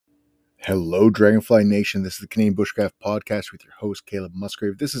Hello, Dragonfly Nation. This is the Canadian Bushcraft Podcast with your host, Caleb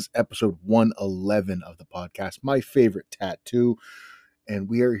Musgrave. This is episode 111 of the podcast, my favorite tattoo, and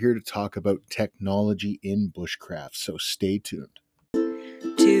we are here to talk about technology in bushcraft, so stay tuned.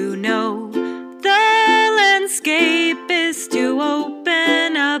 To know the landscape is to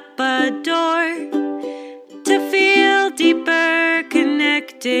open up a door, to feel deeper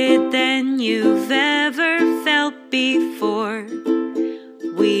connected than you've ever felt before.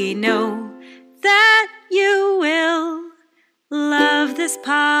 We know that you will love this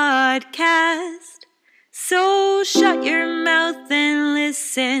podcast, so shut your mouth and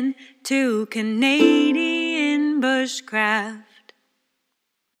listen to Canadian Bushcraft.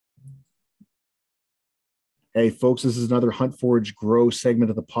 Hey, folks, this is another Hunt, Forage, Grow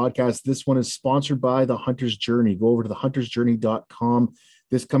segment of the podcast. This one is sponsored by The Hunter's Journey. Go over to thehuntersjourney.com.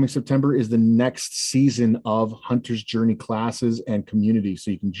 This coming September is the next season of Hunter's Journey classes and community. So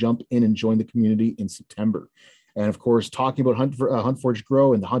you can jump in and join the community in September. And of course, talking about Hunt, Forage,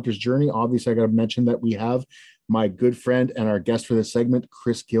 Grow and the Hunter's Journey, obviously I got to mention that we have my good friend and our guest for this segment,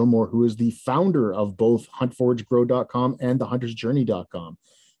 Chris Gilmore, who is the founder of both huntforagegrow.com and thehuntersjourney.com.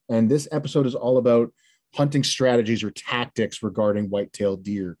 And this episode is all about hunting strategies or tactics regarding white-tailed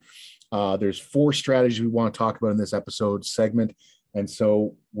deer. There's 4 strategies we want to talk about in this episode segment. And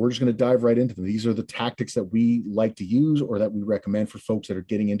so we're just going to dive right into them. These are the tactics that we like to use or that we recommend for folks that are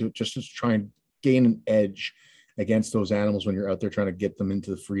getting into it, just to try and gain an edge against those animals when you're out there trying to get them into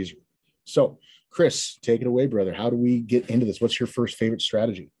the freezer. So, Chris, take it away, brother. How do we get into this? What's your first favorite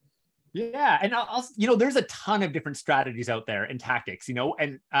strategy? Yeah. And I'll there's a ton of different strategies out there and tactics,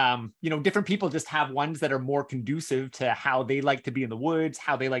 and, different people just have ones that are more conducive to how they like to be in the woods,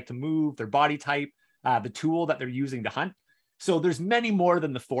 how they like to move, their body type, the tool that they're using to hunt. So there's many more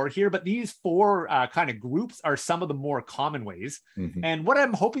than the 4 here, but these 4 kind of groups are some of the more common ways. Mm-hmm. And what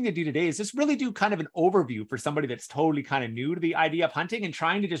I'm hoping to do today is just really do kind of an overview for somebody that's totally kind of new to the idea of hunting and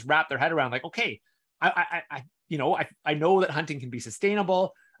trying to just wrap their head around like, okay, I know that hunting can be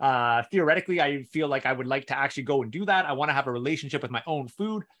sustainable. Theoretically, I feel like I would like to actually go and do that. I want to have a relationship with my own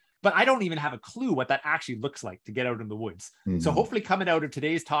food, but I don't even have a clue what that actually looks like to get out in the woods. Mm-hmm. So hopefully coming out of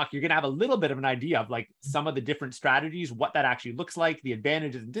today's talk, you're going to have a little bit of an idea of like some of the different strategies, what that actually looks like, the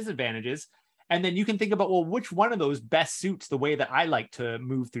advantages and disadvantages. And then you can think about, well, which one of those best suits the way that I like to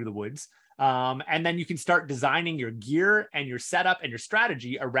move through the woods. And then you can start designing your gear and your setup and your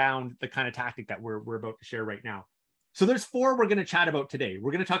strategy around the kind of tactic that we're about to share right now. So there's 4 we're going to chat about today.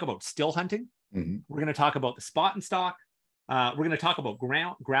 We're going to talk about still hunting. Mm-hmm. We're going to talk about the spot and stock. We're going to talk about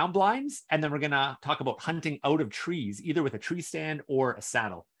ground blinds. And then we're going to talk about hunting out of trees, either with a tree stand or a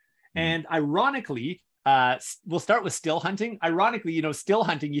saddle. Mm-hmm. And ironically, we'll start with still hunting. Ironically, still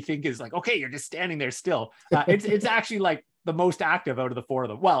hunting you think is like, okay, you're just standing there still. It's actually like the most active out of the 4 of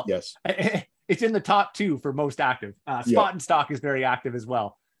them. Well, yes, it's in the top 2 for most active. Spot and stock is very active as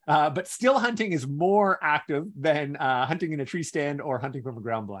well. But still hunting is more active than hunting in a tree stand or hunting from a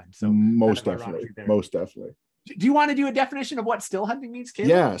ground blind. So most definitely. Do you want to do a definition of what still hunting means,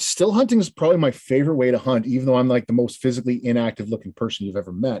 Caleb? Yeah, still hunting is probably my favorite way to hunt, even though I'm like the most physically inactive looking person you've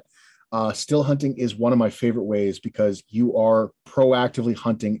ever met. Still hunting is one of my favorite ways because you are proactively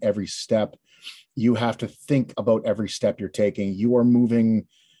hunting every step. You have to think about every step you're taking. You are moving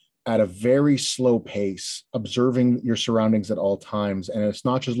at a very slow pace, observing your surroundings at all times. And it's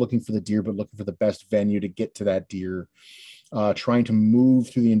not just looking for the deer, but looking for the best venue to get to that deer, trying to move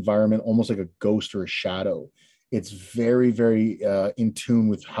through the environment almost like a ghost or a shadow. It's very, very in tune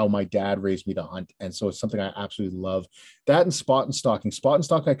with how my dad raised me to hunt. And so it's something I absolutely love. That and spot and stalking. Spot and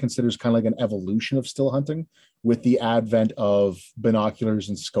stalk I consider is kind of like an evolution of still hunting with the advent of binoculars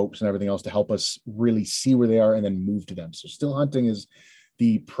and scopes and everything else to help us really see where they are and then move to them. So still hunting is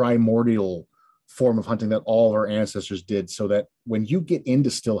the primordial form of hunting that all of our ancestors did, so that when you get into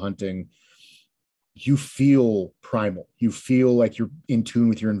still hunting, you feel primal. You feel like you're in tune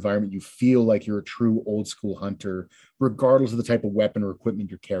with your environment. You feel like you're a true old school hunter, regardless of the type of weapon or equipment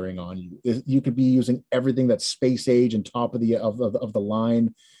you're carrying on you. You could be using everything that's space age and top of the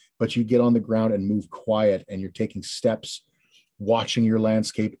line, but you get on the ground and move quiet, and you're taking steps, watching your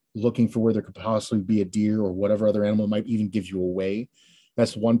landscape, looking for where there could possibly be a deer or whatever other animal might even give you away.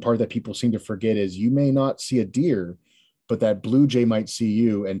 That's one part that people seem to forget is you may not see a deer, but that blue jay might see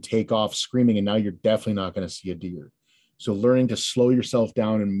you and take off screaming, and now you're definitely not going to see a deer. So learning to slow yourself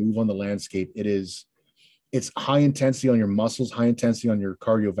down and move on the landscape, it's high intensity on your muscles, high intensity on your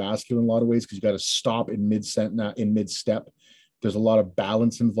cardiovascular in a lot of ways, because you got to stop in mid-step. There's a lot of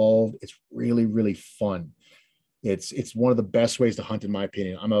balance involved. It's really, really fun. It's one of the best ways to hunt, in my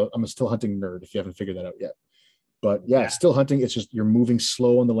opinion. I'm a still hunting nerd, if you haven't figured that out yet. But yeah, still hunting, it's just you're moving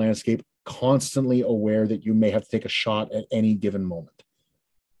slow on the landscape, constantly aware that you may have to take a shot at any given moment.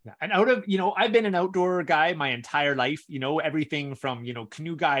 Yeah. And out of, I've been an outdoor guy my entire life, everything from,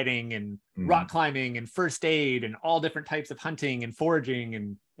 canoe guiding and rock climbing and first aid and all different types of hunting and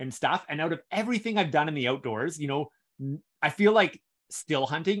foraging and stuff. And out of everything I've done in the outdoors, I feel like still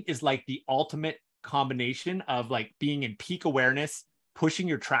hunting is like the ultimate combination of like being in peak awareness, pushing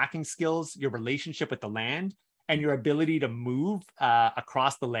your tracking skills, your relationship with the land, and your ability to move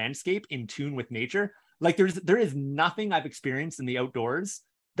across the landscape in tune with nature. Like there is nothing I've experienced in the outdoors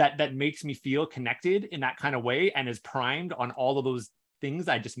that makes me feel connected in that kind of way and is primed on all of those things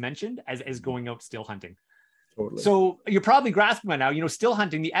I just mentioned as going out still hunting. Totally. So you're probably grasping by now, still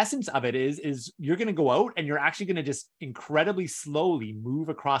hunting, the essence of it is you're going to go out and you're actually going to just incredibly slowly move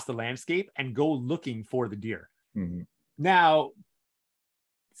across the landscape and go looking for the deer. Mm-hmm. Now,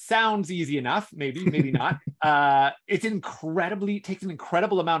 sounds easy enough, maybe not. It takes an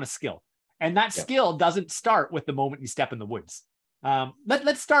incredible amount of skill. And that skill doesn't start with the moment you step in the woods.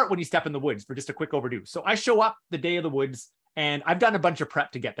 Let's start when you step in the woods for just a quick overview. So I show up the day of the woods and I've done a bunch of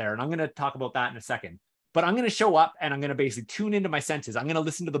prep to get there. And I'm going to talk about that in a second. But I'm going to show up and I'm going to basically tune into my senses. I'm going to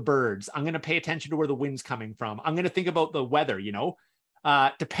listen to the birds. I'm going to pay attention to where the wind's coming from. I'm going to think about the weather,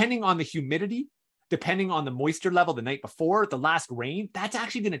 depending on the humidity, depending on the moisture level the night before, the last rain, that's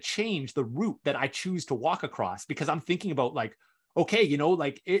actually going to change the route that I choose to walk across, because I'm thinking about like, okay,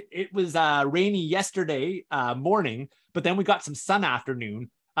 it was rainy yesterday morning, but then we got some sun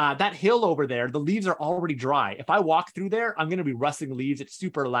afternoon. That hill over there, the leaves are already dry. If I walk through there, I'm going to be rustling leaves. It's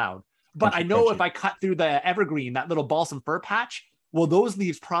super loud. But I know if I cut through the evergreen, that little balsam fir patch, well, those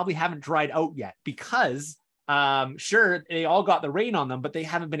leaves probably haven't dried out yet because sure, they all got the rain on them, but they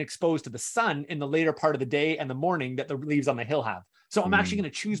haven't been exposed to the sun in the later part of the day and the morning that the leaves on the hill have. So I'm actually going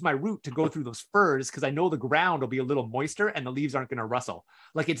to choose my route to go through those firs because I know the ground will be a little moister and the leaves aren't going to rustle.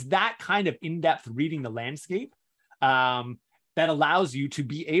 Like it's that kind of in-depth reading the landscape that allows you to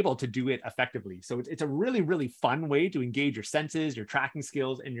be able to do it effectively. So it's a really, really fun way to engage your senses, your tracking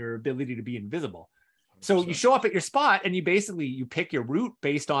skills, and your ability to be invisible. So you show up at your spot and you pick your route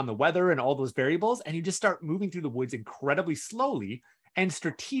based on the weather and all those variables, and you just start moving through the woods incredibly slowly and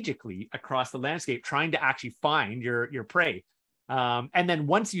strategically across the landscape, trying to actually find your prey. And then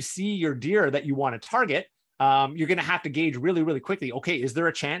once you see your deer that you want to target, you're going to have to gauge really, really quickly, okay, is there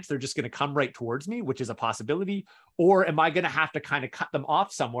a chance they're just going to come right towards me, which is a possibility? Or am I going to have to kind of cut them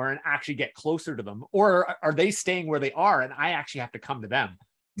off somewhere and actually get closer to them? Or are they staying where they are and I actually have to come to them?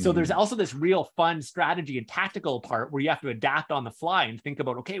 So there's also this real fun strategy and tactical part where you have to adapt on the fly and think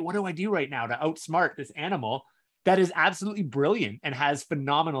about, okay, what do I do right now to outsmart this animal that is absolutely brilliant and has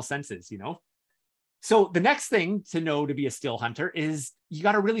phenomenal senses, So the next thing to know to be a still hunter is you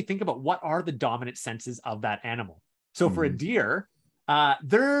got to really think about what are the dominant senses of that animal. So for a deer,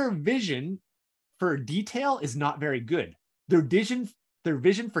 their vision for detail is not very good. Their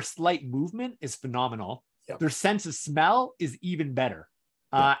vision for slight movement is phenomenal. Yep. Their sense of smell is even better.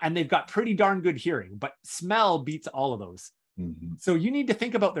 And they've got pretty darn good hearing, but smell beats all of those. So you need to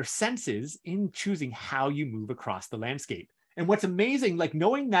think about their senses in choosing how you move across the landscape. And what's amazing, like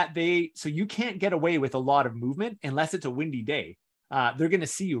knowing that so you can't get away with a lot of movement unless it's a windy day. They're going to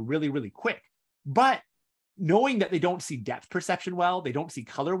see you really, really quick. But knowing that they don't see depth perception well, they don't see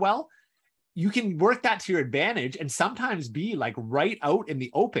color well, you can work that to your advantage and sometimes be like right out in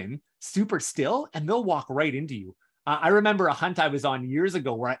the open, super still, and they'll walk right into you. I remember a hunt I was on years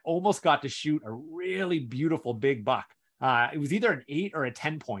ago where I almost got to shoot a really beautiful big buck. It was either an 8 or a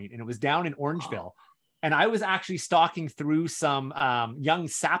 10 point, and it was down in Orangeville. Wow. And I was actually stalking through some young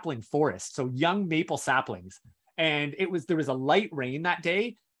sapling forest, so young maple saplings. And there was a light rain that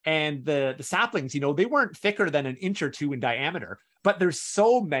day, and the saplings, they weren't thicker than an inch or two in diameter, but there's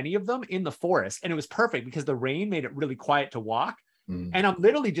so many of them in the forest. And it was perfect because the rain made it really quiet to walk. And I'm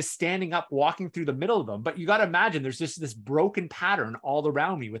literally just standing up, walking through the middle of them. But you got to imagine there's just this broken pattern all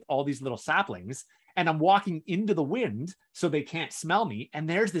around me with all these little saplings. And I'm walking into the wind so they can't smell me. And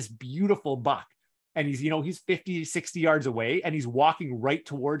there's this beautiful buck. And he's 50, 60 yards away and he's walking right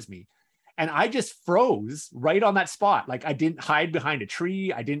towards me. And I just froze right on that spot. Like I didn't hide behind a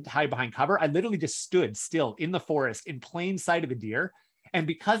tree. I didn't hide behind cover. I literally just stood still in the forest in plain sight of the deer. And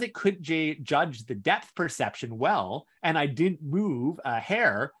because it could judge the depth perception well, and I didn't move a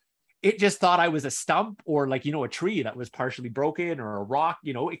hair, it just thought I was a stump or like, a tree that was partially broken or a rock,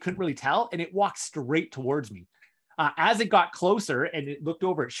 it couldn't really tell. And it walked straight towards me. As it got closer and it looked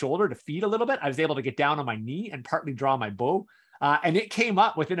over its shoulder to feed a little bit, I was able to get down on my knee and partly draw my bow. And it came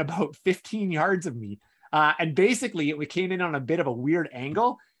up within about 15 yards of me. And basically it came in on a bit of a weird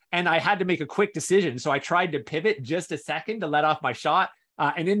angle and I had to make a quick decision. So I tried to pivot just a second to let off my shot.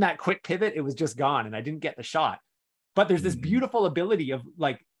 And in that quick pivot, it was just gone and I didn't get the shot. But there's this beautiful ability of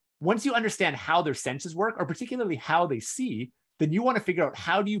like, once you understand how their senses work, or particularly how they see, then you want to figure out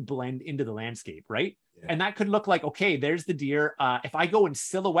how do you blend into the landscape, right? Yeah. And that could look like, okay, there's the deer. If I go and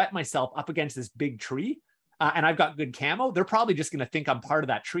silhouette myself up against this big tree and I've got good camo, they're probably just going to think I'm part of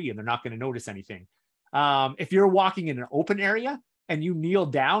that tree and they're not going to notice anything. If you're walking in an open area and you kneel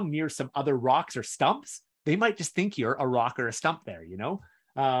down near some other rocks or stumps, they might just think you're a rock or a stump there, you know?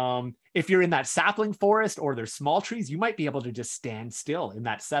 If you're in that sapling forest or there's small trees, you might be able to just stand still in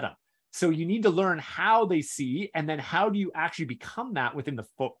that setup. So you need to learn how they see, and then how do you actually become that within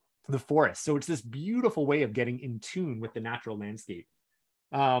the forest. So it's this beautiful way of getting in tune with the natural landscape.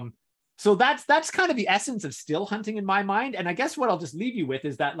 So that's kind of the essence of still hunting in my mind. And I guess what I'll just leave you with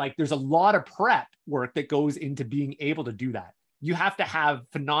is that like, there's a lot of prep work that goes into being able to do that. You have to have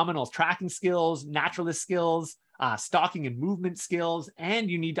phenomenal tracking skills, naturalist skills, stalking and movement skills, and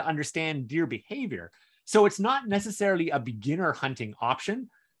you need to understand deer behavior. So it's not necessarily a beginner hunting option.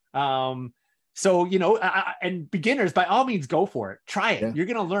 So, you know, and beginners, by all means, go for it. Try it. Yeah. You're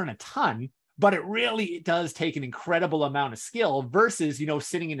going to learn a ton, but it does take an incredible amount of skill versus, you know,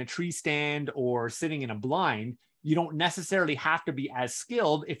 sitting in a tree stand or sitting in a blind. You don't necessarily have to be as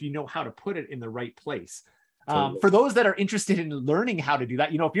skilled if you know how to put it in the right place. For those that are interested in learning how to do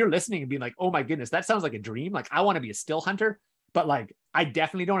that, you know, if you're listening and being like, oh my goodness, that sounds like a dream. Like I want to be a still hunter, but like, I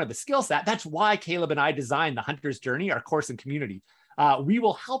definitely don't have the skill set. That's why Caleb and I designed the Hunter's Journey, our course and community. We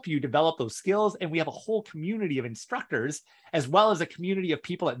will help you develop those skills. And we have a whole community of instructors, as well as a community of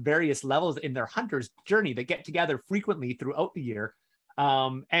people at various levels in their hunter's journey that get together frequently throughout the year,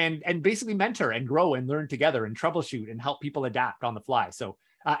 and basically mentor and grow and learn together and troubleshoot and help people adapt on the fly. So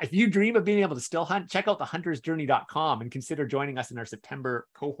if you dream of being able to still hunt, check out thehuntersjourney.com and consider joining us in our September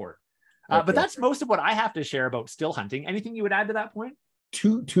cohort. But that's most of what I have to share about still hunting. Anything you would add to that point?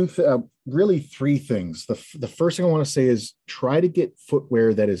 Really three things. The first thing I want to say is try to get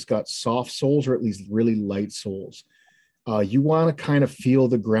footwear that has got soft soles or at least really light soles. You want to kind of feel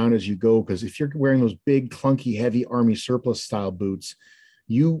the ground as you go, because if you're wearing those big, clunky, heavy army surplus style boots,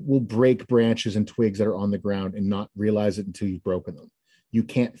 you will break branches and twigs that are on the ground and not realize it until you've broken them. You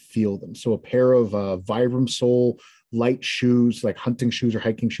can't feel them. So a pair of Vibram sole, light shoes, like hunting shoes or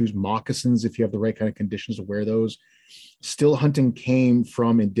hiking shoes, moccasins, if you have the right kind of conditions to wear those. Still hunting came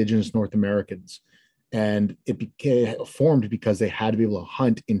from indigenous North Americans, and it became formed because they had to be able to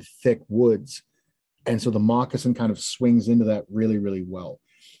hunt in thick woods. And so the moccasin kind of swings into that really, really well.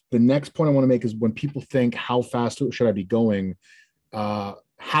 The next point I want to make is when people think, how fast should I be going?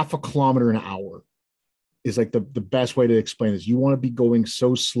 Half a kilometer an hour is like the best way to explain this. You want to be going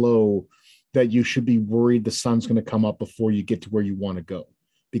so slow that you should be worried the sun's going to come up before you get to where you want to go.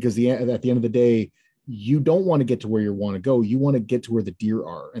 Because at the end of the day, you don't want to get to where you want to go. You want to get to where the deer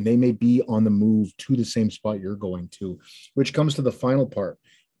are, and they may be on the move to the same spot you're going to, which comes to the final part.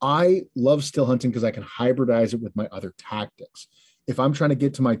 I love still hunting because I can hybridize it with my other tactics. If I'm trying to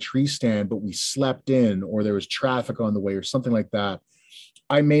get to my tree stand, but we slept in or there was traffic on the way or something like that,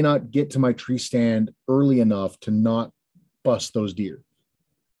 I may not get to my tree stand early enough to not bust those deer.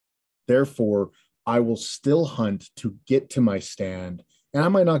 Therefore, I will still hunt to get to my stand. And I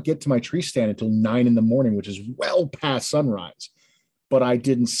might not get to my tree stand until 9 in the morning, which is well past sunrise, but I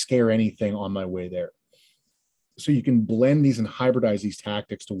didn't scare anything on my way there. So you can blend these and hybridize these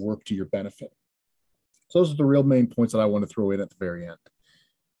tactics to work to your benefit. So those are the real main points that I want to throw in at the very end.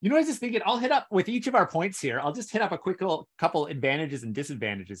 You know, I was just thinking, I'll hit up with each of our points here. I'll just hit up a quick couple advantages and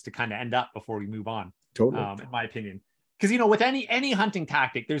disadvantages to kind of end up before we move on. Totally. In my opinion. Because, you know, with any hunting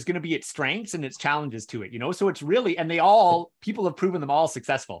tactic, there's going to be its strengths and its challenges to it, you know? So it's really, and people have proven them all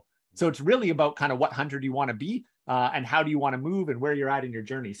successful. So it's really about kind of what hunter do you want to be and how do you want to move and where you're at in your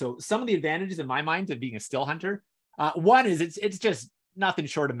journey. So some of the advantages in my mind of being a still hunter, one is it's just nothing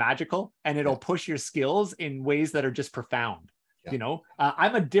short of magical, and it'll push your skills in ways that are just profound. Yeah. You know,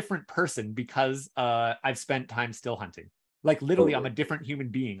 I'm a different person because I've spent time still hunting. Like literally, I'm a different human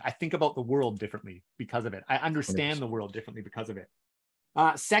being. I think about the world differently because of it. I understand 100%. The world differently because of it.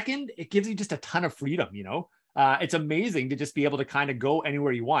 Second, it gives you just a ton of freedom, you know. It's amazing to just be able to kind of go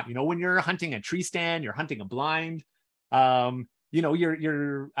anywhere you want. You know, when you're hunting a tree stand, you're hunting a blind, you know,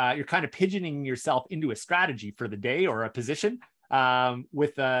 you're kind of pigeoning yourself into a strategy for the day or a position.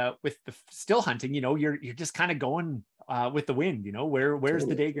 With the still hunting, you know, you're just kind of going with the wind, you know, where's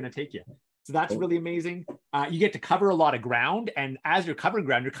the day going to take you? So that's really amazing. You get to cover a lot of ground. And as you're covering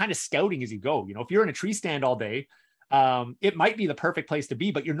ground, you're kind of scouting as you go. You know, if you're in a tree stand all day, it might be the perfect place to be,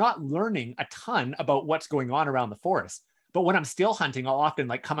 but you're not learning a ton about what's going on around the forest. But when I'm still hunting, I'll often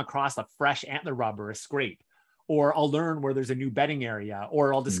like come across a fresh antler rub or a scrape, or I'll learn where there's a new bedding area,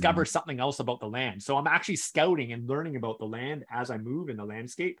 or I'll discover something else about the land. So I'm actually scouting and learning about the land as I move in the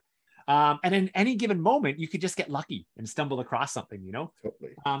landscape. And in any given moment, you could just get lucky and stumble across something, you know?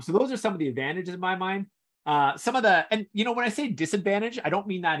 Totally. So those are some of the advantages in my mind. Some of the, and you know, when I say disadvantage, I don't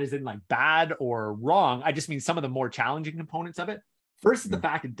mean that as in like bad or wrong. I just mean some of the more challenging components of it. First is the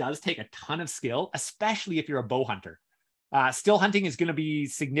fact it does take a ton of skill, especially if you're a bow hunter. Still hunting is going to be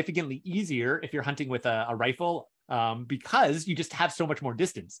significantly easier if you're hunting with a rifle, because you just have so much more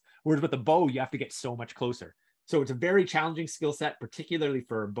distance. Whereas with a bow, you have to get so much closer. So it's a very challenging skill set, particularly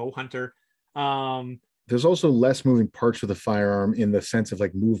for a bow hunter. There's also less moving parts with a firearm in the sense of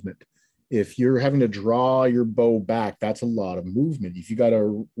like movement. If you're having to draw your bow back, that's a lot of movement. If you got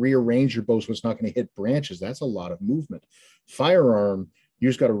to rearrange your bow so it's not going to hit branches, that's a lot of movement. Firearm, you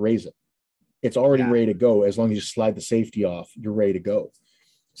just got to raise it. It's already ready to go. As long as you slide the safety off, you're ready to go.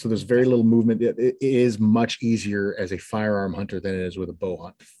 So there's very little movement. It is much easier as a firearm hunter than it is with a bow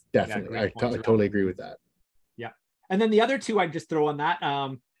hunt. Definitely. I totally agree with that. Yeah. And then the other two I'd just throw on that,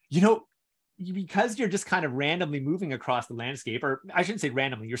 you know, because you're just kind of randomly moving across the landscape, or I shouldn't say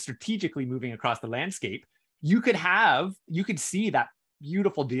randomly, you're strategically moving across the landscape. You could see that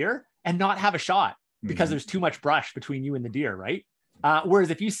beautiful deer and not have a shot because there's too much brush between you and the deer, right? Whereas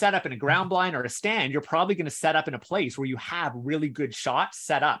if you set up in a ground blind or a stand, you're probably going to set up in a place where you have really good shots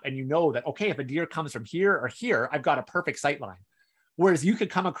set up. And you know that, okay, if a deer comes from here or here, I've got a perfect sight line. Whereas you could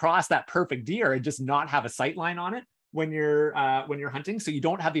come across that perfect deer and just not have a sight line on it when you're hunting. So you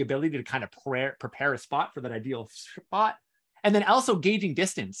don't have the ability to kind of prepare a spot for that ideal spot. And then also gauging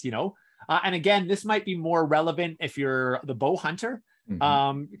distance, you know, and again, this might be more relevant if you're the bow hunter,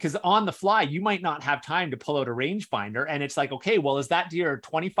 because on the fly, you might not have time to pull out a rangefinder. And it's like, okay, well, is that deer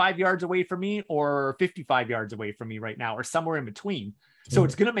 25 yards away from me or 55 yards away from me right now, or somewhere in between? So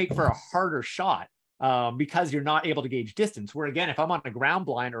it's going to make for a harder shot. Because you're not able to gauge distance. Where again, if I'm on a ground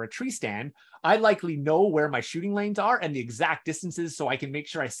blind or a tree stand, I likely know where my shooting lanes are and the exact distances, so I can make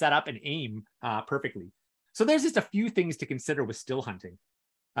sure I set up and aim perfectly. So there's just a few things to consider with still hunting.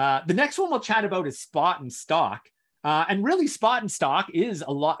 The next one we'll chat about is spot and stalk. And really, spot and stalk is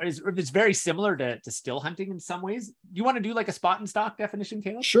very similar to still hunting in some ways. Do you want to do like a spot and stalk definition,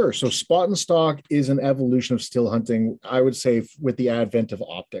 Caleb? Sure. So spot and stalk is an evolution of still hunting, I would say, with the advent of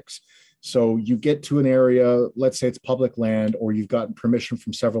optics. So you get to an area, let's say it's public land, or you've gotten permission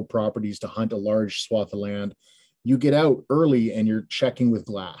from several properties to hunt a large swath of land. You get out early and you're checking with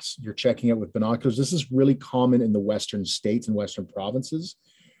glass. You're checking out with binoculars. This is really common in the Western states and Western provinces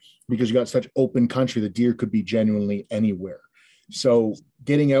because you got such open country, the deer could be genuinely anywhere. So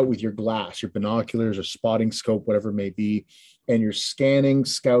getting out with your glass, your binoculars or spotting scope, whatever it may be, and you're scanning,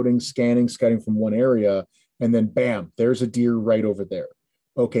 scouting from one area, and then bam, there's a deer right over there.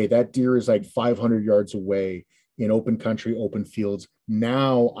 Okay, that deer is like 500 yards away in open country, open fields.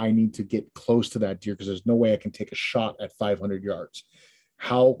 Now I need to get close to that deer because there's no way I can take a shot at 500 yards.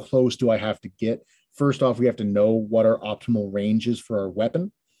 How close do I have to get? First off, we have to know what our optimal range is for our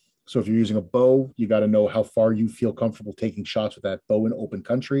weapon. So if you're using a bow, you got to know how far you feel comfortable taking shots with that bow in open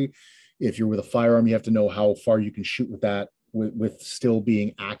country. If you're with a firearm, you have to know how far you can shoot with that with still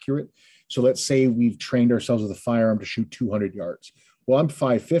being accurate. So let's say we've trained ourselves with a firearm to shoot 200 yards. Well, I'm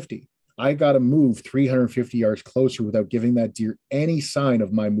 550. I got to move 350 yards closer without giving that deer any sign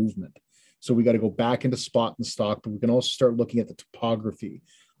of my movement. So we got to go back into spot and stalk, but we can also start looking at the topography.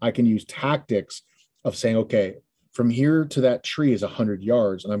 I can use tactics of saying, okay, from here to that tree is 100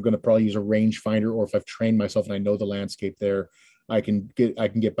 yards, and I'm going to probably use a rangefinder, or if I've trained myself and I know the landscape there, I can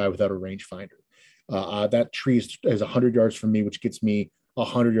get by without a rangefinder. That tree is 100 yards from me, which gets me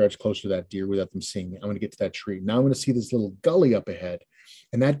 100 yards closer to that deer without them seeing me. I'm going to get to that tree. Now I'm going to see this little gully up ahead,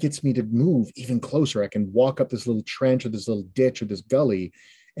 and that gets me to move even closer. I can walk up this little trench or this little ditch or this gully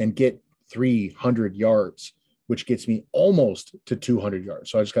and get 300 yards, which gets me almost to 200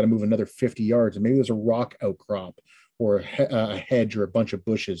 yards. So I just got to move another 50 yards, and maybe there's a rock outcrop or a hedge or a bunch of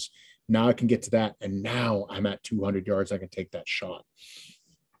bushes. Now I can get to that, and now I'm at 200 yards. I can take that shot.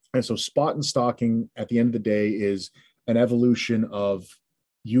 And so spot and stalking at the end of the day is an evolution of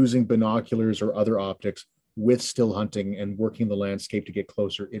using binoculars or other optics with still hunting and working the landscape to get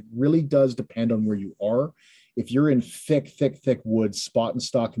closer. It really does depend on where you are. If you're in thick woods, spot and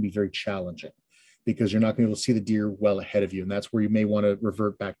stalk can be very challenging because you're not going to be able to see the deer well ahead of you. And that's where you may want to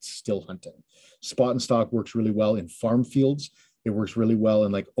revert back to still hunting. Spot and stalk works really well in farm fields. It works really well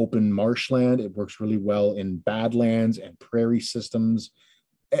in like open marshland. It works really well in badlands and prairie systems.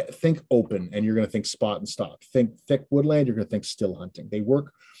 Think open and you're going to think spot and stalk. Think thick woodland, you're going to think still hunting. They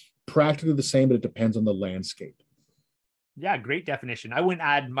work practically the same, but it depends on the landscape. Yeah, great definition. I wouldn't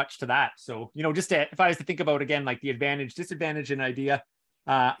add much to that. So, just if I was to think about again, like the advantage, disadvantage and idea,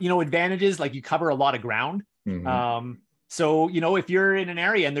 advantages, like you cover a lot of ground. Mhm. So, if you're in an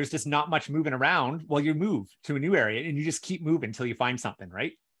area and there's just not much moving around, well, you move to a new area and you just keep moving until you find something,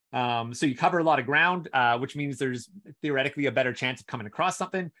 right? So you cover a lot of ground, which means there's theoretically a better chance of coming across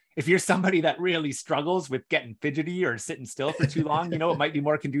something. If you're somebody that really struggles with getting fidgety or sitting still for too long, it might be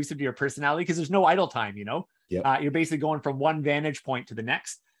more conducive to your personality because there's no idle time, Yep. You're basically going from one vantage point to the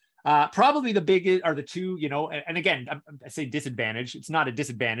next. Probably the big are the two, and again, I say disadvantage. It's not a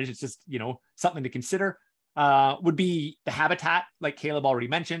disadvantage. It's just, something to consider. Would be the habitat, like Caleb already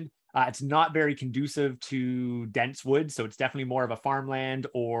mentioned. It's not very conducive to dense woods. So it's definitely more of a farmland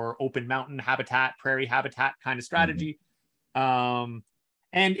or open mountain habitat, prairie habitat kind of strategy.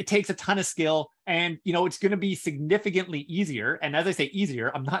 And it takes a ton of skill and, it's going to be significantly easier. And as I say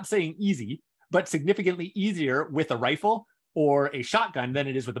easier, I'm not saying easy, but significantly easier with a rifle or a shotgun than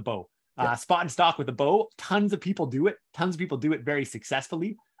it is with a bow. Spot and stock with a bow, tons of people do it. Tons of people do it very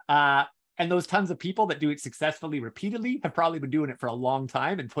successfully. And those tons of people that do it successfully repeatedly have probably been doing it for a long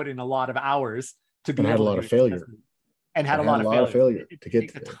time and put in a lot of hours to be And had a able lot to of failure. And had a lot of failure to get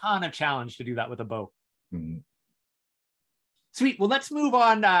takes a ton of challenge to do that with a bow. Mm-hmm. Sweet. Well, let's move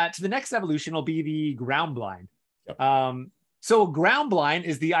on to the next evolution. Will be the ground blind. Yep. So ground blind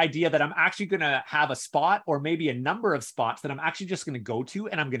is the idea that I'm actually going to have a spot or maybe a number of spots that I'm actually just going to go to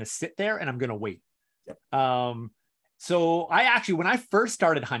and I'm going to sit there and I'm going to wait. Yep. So I actually, when I first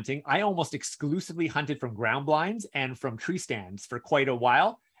started hunting, I almost exclusively hunted from ground blinds and from tree stands for quite a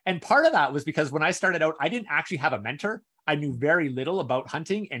while. And part of that was because when I started out, I didn't actually have a mentor. I knew very little about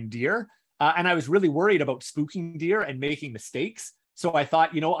hunting and deer. And I was really worried about spooking deer and making mistakes. So I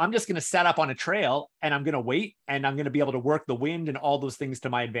thought, I'm just going to set up on a trail and I'm going to wait and I'm going to be able to work the wind and all those things to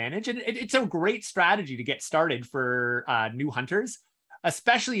my advantage. And it's a great strategy to get started for new hunters,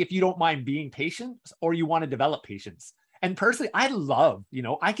 especially if you don't mind being patient or you want to develop patience. And personally, I love,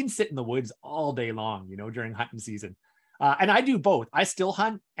 I can sit in the woods all day long, during hunting season. And I do both. I still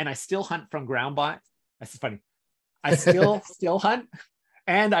hunt and I still hunt from ground blinds. That's funny. I still hunt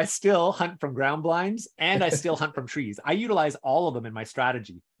and I still hunt from ground blinds and I still hunt from trees. I utilize all of them in my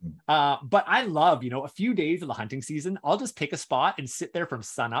strategy. But I love, a few days of the hunting season, I'll just pick a spot and sit there from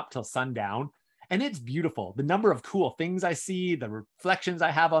sun up till sundown. And it's beautiful. The number of cool things I see, the reflections I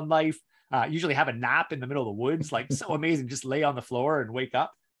have on life, usually have a nap in the middle of the woods, like so amazing, just lay on the floor and wake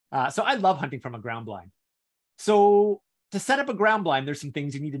up. So I love hunting from a ground blind. So to set up a ground blind, there's some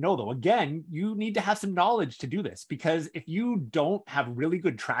things you need to know though. Again, you need to have some knowledge to do this because if you don't have really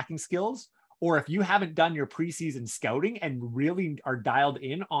good tracking skills, or if you haven't done your preseason scouting and really are dialed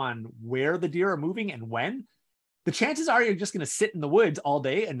in on where the deer are moving and when, the chances are you're just going to sit in the woods all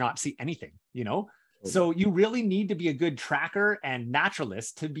day and not see anything, So you really need to be a good tracker and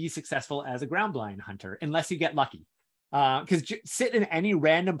naturalist to be successful as a ground blind hunter, unless you get lucky. Because sit in any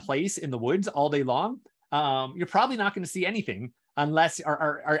random place in the woods all day long, you're probably not going to see anything unless,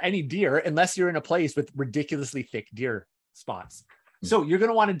 or any deer, unless you're in a place with ridiculously thick deer spots. So you're going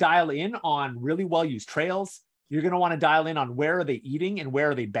to want to dial in on really well-used trails. You're going to want to dial in on where are they eating and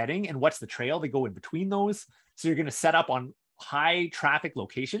where are they bedding and what's the trail they go in between those. So you're going to set up on high traffic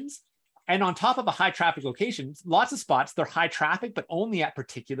locations. And on top of the high traffic locations, lots of spots, they're high traffic, but only at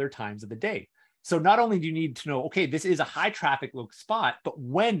particular times of the day. So not only do you need to know, okay, this is a high traffic spot, but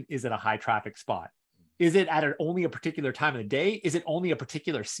when is it a high traffic spot? Is it at only a particular time of the day? Is it only a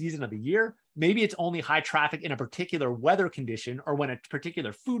particular season of the year? Maybe it's only high traffic in a particular weather condition or when a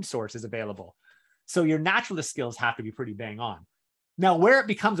particular food source is available. So your naturalist skills have to be pretty bang on. Now, where it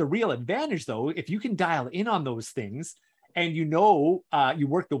becomes a real advantage, though, if you can dial in on those things and you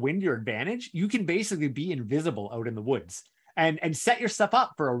work the wind to your advantage, you can basically be invisible out in the woods and set yourself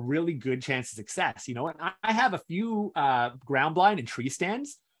up for a really good chance of success. And I have a few ground blind and tree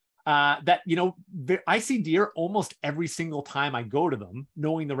stands that, I see deer almost every single time I go to them,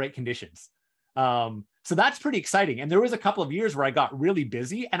 knowing the right conditions. So that's pretty exciting. And there was a couple of years where I got really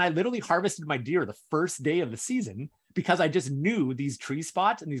busy and I literally harvested my deer the first day of the season because I just knew these tree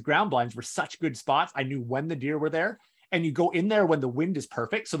spots and these ground blinds were such good spots. I knew when the deer were there, and you go in there when the wind is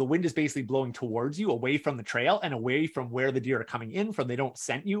perfect. So the wind is basically blowing towards you away from the trail and away from where the deer are coming in from. They don't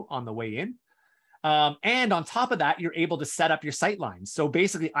scent you on the way in. And on top of that, you're able to set up your sight lines. So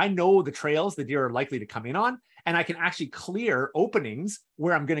basically I know the trails the deer are likely to come in on, and I can actually clear openings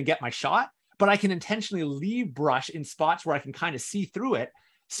where I'm going to get my shot, but I can intentionally leave brush in spots where I can kind of see through it.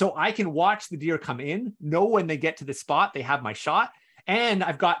 So I can watch the deer come in, know when they get to the spot, they have my shot, and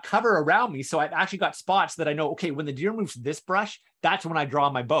I've got cover around me. So I've actually got spots that I know, okay, when the deer moves this brush, that's when I draw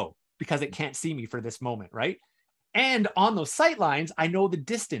my bow because it can't see me for this moment, right? And on those sight lines, I know the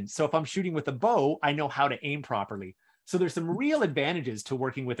distance. So if I'm shooting with a bow, I know how to aim properly. So there's some real advantages to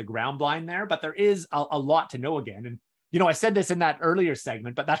working with a ground blind there, but there is a lot to know again. And, you know, I said this in that earlier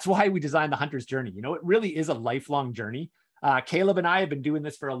segment, but that's why we designed the hunter's journey. You know, it really is a lifelong journey. Caleb and I have been doing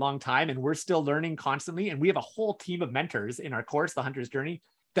this for a long time, and we're still learning constantly. And we have a whole team of mentors in our course, the hunter's journey,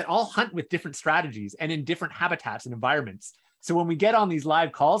 that all hunt with different strategies and in different habitats and environments. So when we get on these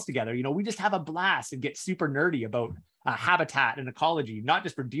live calls together, you know, we just have a blast and get super nerdy about habitat and ecology, not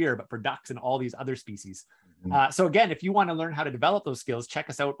just for deer, but for ducks and all these other species. So again, if you want to learn how to develop those skills, check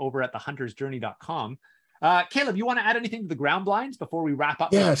us out over at thehuntersjourney.com. Caleb, you want to add anything to the ground blinds before we wrap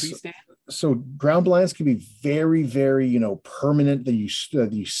up? Yes. Tree stand? So ground blinds can be very, very, you know, permanent, that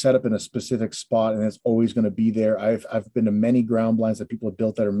you set up in a specific spot and it's always going to be there. I've been to many ground blinds that people have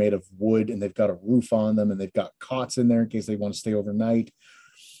built that are made of wood, and they've got a roof on them, and they've got cots in there in case they want to stay overnight.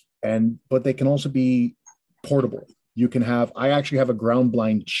 But they can also be portable. You can have, I actually have a ground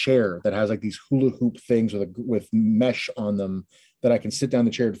blind chair that has like these hula hoop things with mesh on them, that I can sit down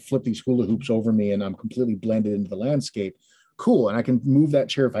the chair and flip these hula hoops over me, and I'm completely blended into the landscape. Cool. And I can move that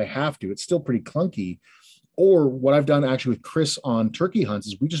chair if I have to. It's still pretty clunky. Or what I've done actually with Chris on turkey hunts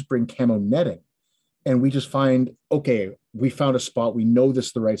is we just bring camo netting, and we just find, okay, we found a spot. We know this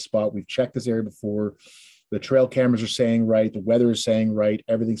is the right spot. We've checked this area before. The trail cameras are saying right. The weather is saying right.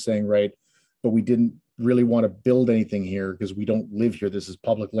 Everything's saying right. But we didn't really want to build anything here because we don't live here. This is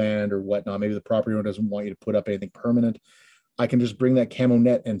public land or whatnot. Maybe the property owner doesn't want you to put up anything permanent. I can just bring that camo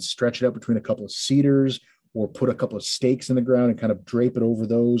net and stretch it out between a couple of cedars, or put a couple of stakes in the ground and kind of drape it over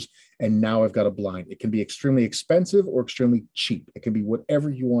those. And now I've got a blind. It can be extremely expensive or extremely cheap. It can be whatever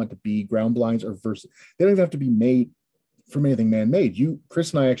you want to be. Ground blinds are versatile. They don't even have to be made from anything man-made.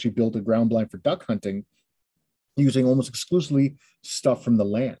 Chris and I actually built a ground blind for duck hunting using almost exclusively stuff from the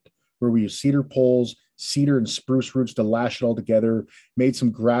land, where we use cedar poles, cedar and spruce roots to lash it all together, made some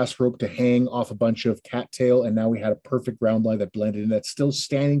grass rope to hang off a bunch of cattail, and now we had a perfect ground blind that blended in, that's still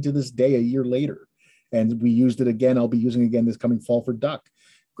standing to this day a year later. And we used it again. I'll be using it again this coming fall for duck.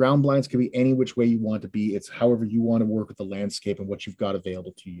 Ground blinds can be any which way you want to be. It's however you want to work with the landscape and what you've got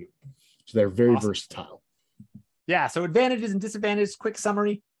available to you. So they're very versatile. Yeah. So advantages and disadvantages, quick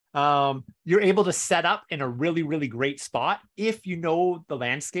summary. You're able to set up in a really, really great spot if you know the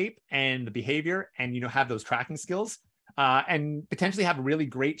landscape and the behavior, and, you know, have those tracking skills, and potentially have really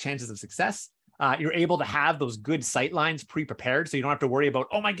great chances of success. You're able to have those good sight lines pre-prepared, so you don't have to worry about,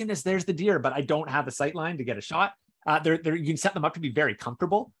 oh my goodness, there's the deer, but I don't have a sight line to get a shot. You can set them up to be very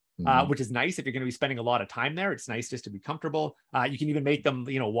comfortable, which is nice. If you're going to be spending a lot of time there, it's nice just to be comfortable. You can even make them,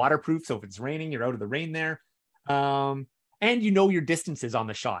 you know, waterproof. So if it's raining, you're out of the rain there. And you know your distances on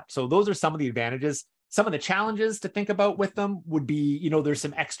the shot. So those are some of the advantages. Some of the challenges to think about with them would be, you know, there's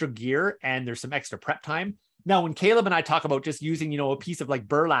some extra gear and there's some extra prep time. Now, when Caleb and I talk about just using, you know, a piece of like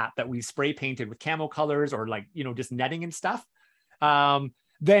burlap that we spray painted with camo colors, or like, you know, just netting and stuff,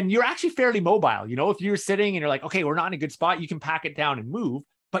 then you're actually fairly mobile. You know, if you're sitting and you're like, okay, we're not in a good spot, you can pack it down and move,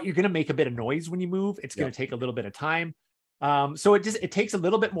 but you're going to make a bit of noise when you move. It's going to take a little bit of time. So it takes a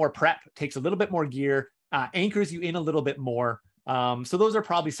little bit more prep, takes a little bit more gear, anchors you in a little bit more. So those are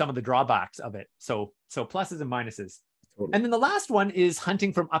probably some of the drawbacks of it. So pluses and minuses. Totally. And then the last one is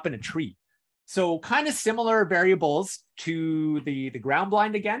hunting from up in a tree. So kind of similar variables to the ground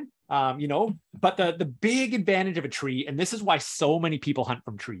blind again, you know, but the big advantage of a tree, and this is why so many people hunt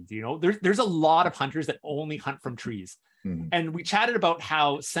from trees, you know, there's a lot of hunters that only hunt from trees. And we chatted about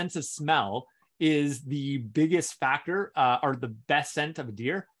how sense of smell is the biggest factor, or the best scent of a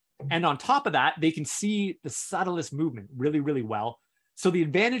deer. And on top of that, they can see the subtlest movement really, really well. So the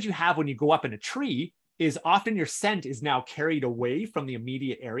advantage you have when you go up in a tree is often your scent is now carried away from the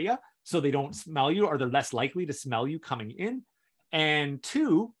immediate area, so they don't smell you, or they're less likely to smell you coming in. And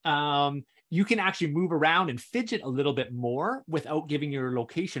two, you can actually move around and fidget a little bit more without giving your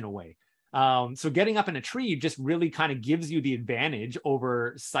location away. So getting up in a tree just really kind of gives you the advantage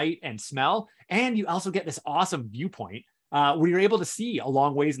over sight and smell. And you also get this awesome viewpoint where you're able to see a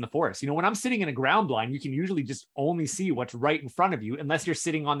long ways in the forest. You know, when I'm sitting in a ground blind, you can usually just only see what's right in front of you, unless you're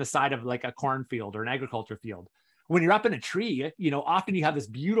sitting on the side of like a cornfield or an agriculture field. When you're up in a tree, you know, often you have this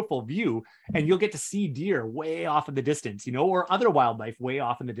beautiful view and you'll get to see deer way off in the distance, you know, or other wildlife way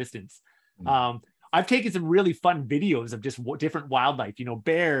off in the distance. I've taken some really fun videos of just different wildlife, you know,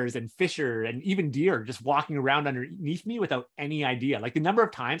 bears and fisher and even deer just walking around underneath me without any idea. Like the number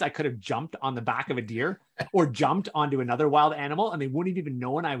of times I could have jumped on the back of a deer or jumped onto another wild animal and they wouldn't even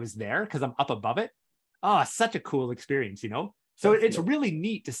know when I was there because I'm up above it. Oh, such a cool experience, you know? So it's really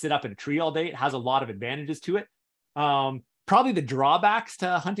neat to sit up in a tree all day. It has a lot of advantages to it. probably the drawbacks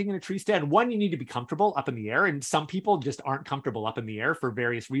to hunting in a tree stand. One, you need to be comfortable up in the air. And some people just aren't comfortable up in the air for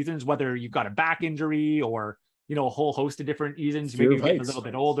various reasons, whether you've got a back injury or, you know, a whole host of different reasons. Maybe you're getting a little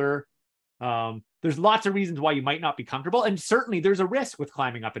bit older. There's lots of reasons why you might not be comfortable. And certainly there's a risk with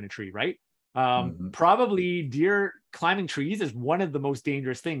climbing up in a tree, right? Probably deer climbing trees is one of the most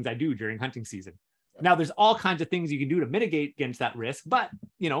dangerous things I do during hunting season. Now, there's all kinds of things you can do to mitigate against that risk, but,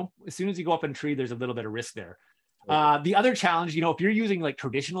 you know, as soon as you go up in a tree, there's a little bit of risk there. The other challenge, you know, if you're using like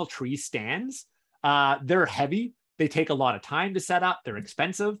traditional tree stands, they're heavy. They take a lot of time to set up. They're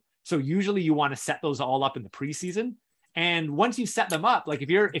expensive. So usually you want to set those all up in the preseason. And once you set them up, like if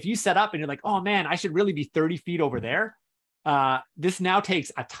you set up and you're like, oh man, I should really be 30 feet over there. This now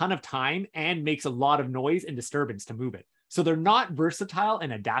takes a ton of time and makes a lot of noise and disturbance to move it. So they're not versatile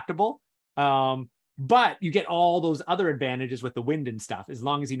and adaptable. But you get all those other advantages with the wind and stuff, as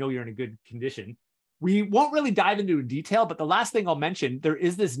long as you know you're in a good condition. We won't really dive into detail, but the last thing I'll mention, there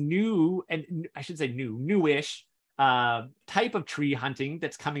is this new, and I should say newish type of tree hunting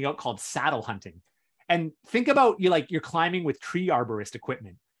that's coming out called saddle hunting. And think about you're climbing with tree arborist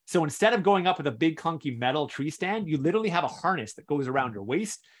equipment. So instead of going up with a big clunky metal tree stand, you literally have a harness that goes around your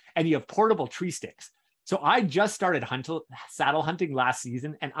waist and you have portable tree sticks. So I just started saddle hunting last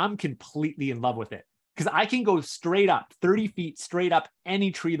season and I'm completely in love with it because I can go straight up 30 feet straight up any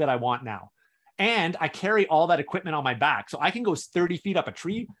tree that I want now. And I carry all that equipment on my back. So I can go 30 feet up a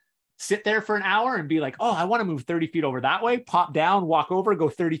tree, sit there for an hour and be like, oh, I want to move 30 feet over that way, pop down, walk over, go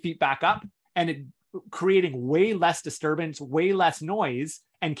 30 feet back up, and creating way less disturbance, way less noise,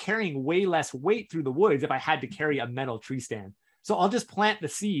 and carrying way less weight through the woods if I had to carry a metal tree stand. So I'll just plant the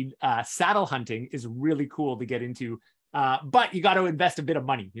seed. Saddle hunting is really cool to get into, but you got to invest a bit of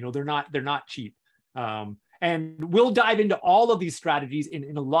money. You know, they're not cheap. And we'll dive into all of these strategies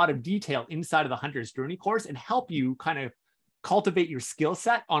in a lot of detail inside of the Hunter's Journey course and help you kind of cultivate your skill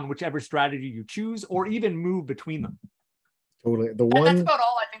set on whichever strategy you choose or even move between them. Totally. That's about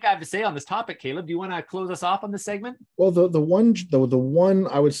all I think I have to say on this topic. Caleb, do you want to close us off on this segment? Well, the one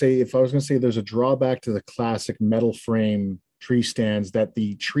I would say, if I was going to say there's a drawback to the classic metal frame tree stands that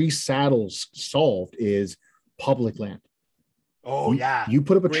the tree saddles solved is public land. Oh, yeah. You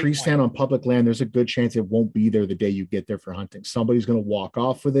put up a tree stand on public land, there's a good chance it won't be there the day you get there for hunting. Somebody's going to walk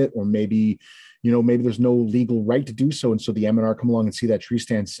off with it, or maybe there's no legal right to do so. And so the M&R come along and see that tree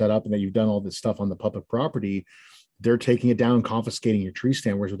stand set up and that you've done all this stuff on the public property. They're taking it down and confiscating your tree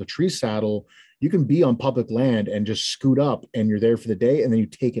stand. Whereas with a tree saddle, you can be on public land and just scoot up and you're there for the day. And then you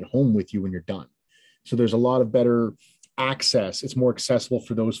take it home with you when you're done. So there's a lot of better access. It's more accessible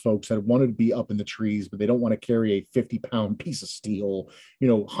for those folks that want to be up in the trees, but they don't want to carry a 50-pound piece of steel,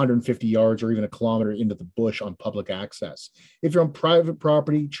 150 yards or even a kilometer into the bush on public access. If you're on private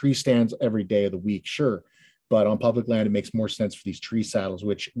property, tree stands every day of the week, sure. But on public land, it makes more sense for these tree saddles,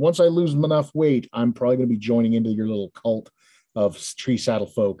 which once I lose enough weight, I'm probably going to be joining into your little cult of tree saddle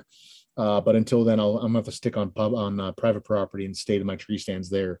folk. But until then, I'm going to have to stick on private property and stay to my tree stands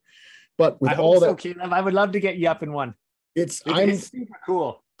there. But with all that, Caleb, I would love to get you up in one. It's super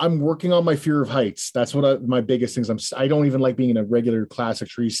cool. I'm working on my fear of heights. That's what my biggest things. I don't even like being in a regular classic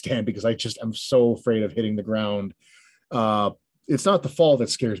tree stand because I'm so afraid of hitting the ground. It's not the fall that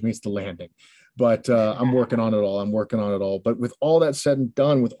scares me; it's the landing. But I'm working on it all. But with all that said and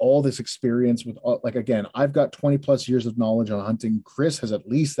done, with all this experience, again, I've got 20 plus years of knowledge on hunting. Chris has at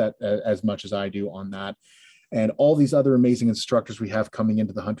least that as much as I do on that. And all these other amazing instructors we have coming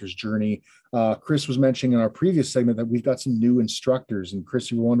into the Hunter's Journey. Chris was mentioning in our previous segment that we've got some new instructors. And Chris,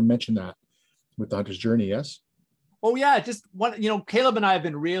 you want to mention that with the Hunter's Journey, yes? Oh yeah, just one, Caleb and I have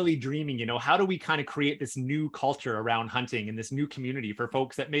been really dreaming, how do we kind of create this new culture around hunting and this new community for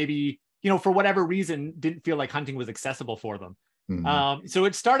folks that maybe, for whatever reason, didn't feel like hunting was accessible for them. Mm-hmm. So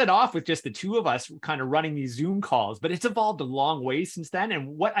it started off with just the two of us kind of running these Zoom calls, but it's evolved a long way since then. And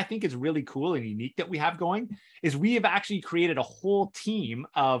what I think is really cool and unique that we have going is we have actually created a whole team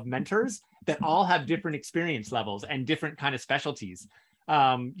of mentors that all have different experience levels and different kind of specialties.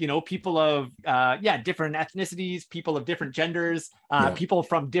 People of, different ethnicities, people of different genders, people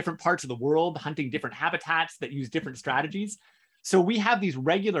from different parts of the world, hunting different habitats that use different strategies. So we have these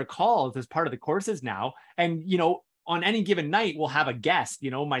regular calls as part of the courses now. And, on any given night, we'll have a guest,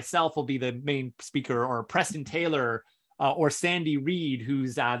 myself will be the main speaker, or Preston Taylor, or Sandy Reed,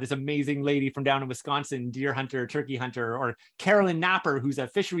 who's this amazing lady from down in Wisconsin, deer hunter, turkey hunter, or Carolyn Napper, who's a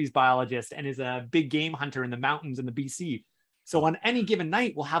fisheries biologist and is a big game hunter in the mountains in the BC. So on any given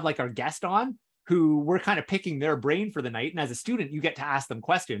night, we'll have our guest on who we're kind of picking their brain for the night. And as a student, you get to ask them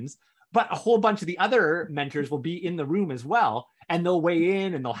questions. but a whole bunch of the other mentors will be in the room as well. And they'll weigh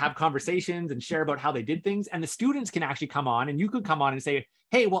in and they'll have conversations and share about how they did things. And the students can actually come on, and you could come on and say,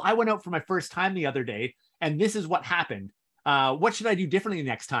 hey, well, I went out for my first time the other day, and this is what happened. What should I do differently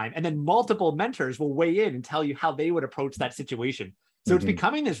next time? And then multiple mentors will weigh in and tell you how they would approach that situation. So it's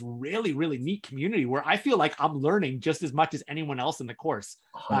becoming this really, really neat community where I feel like I'm learning just as much as anyone else in the course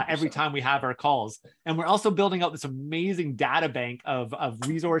every time we have our calls. And we're also building out this amazing data bank of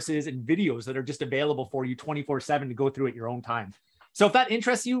resources and videos that are just available for you 24/7 to go through at your own time. So if that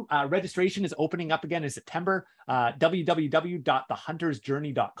interests you, registration is opening up again in September,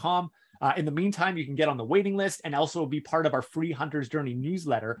 www.thehuntersjourney.com. In the meantime, you can get on the waiting list and also be part of our free Hunter's Journey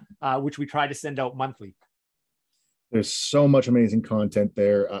newsletter, which we try to send out monthly. There's so much amazing content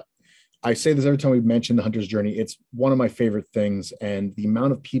there. I say this every time we mention the Hunter's Journey. It's one of my favorite things, and the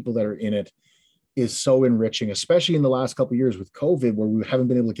amount of people that are in it is so enriching, especially in the last couple of years with COVID, where we haven't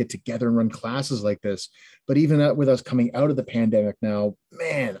been able to get together and run classes like this. But even with us coming out of the pandemic now,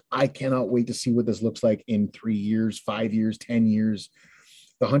 man, I cannot wait to see what this looks like in 3 years, 5 years, 10 years.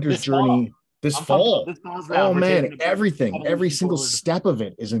 The Hunter's Journey. This fall. Oh man, everything, every single step of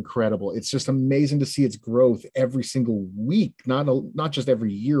it is incredible. It's just amazing to see its growth every single week, not just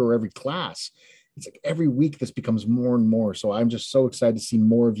every year or every class. It's like every week this becomes more and more. So I'm just so excited to see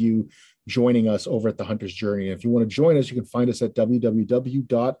more of you joining us over at the Hunter's Journey. And if you want to join us, you can find us at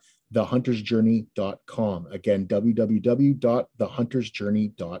www.thehuntersjourney.com. Again,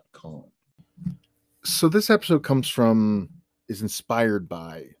 www.thehuntersjourney.com. So this episode is inspired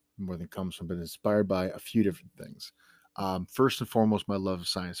by, more than comes from, but inspired by a few different things. First and foremost, my love of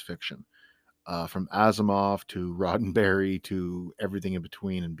science fiction, from Asimov to Roddenberry to everything in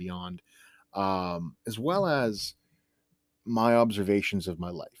between and beyond, as well as my observations of my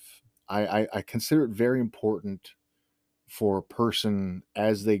life. I consider it very important for a person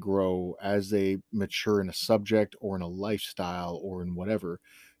as they grow, as they mature in a subject or in a lifestyle or in whatever,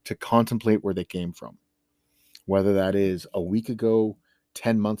 to contemplate where they came from. Whether that is a week ago,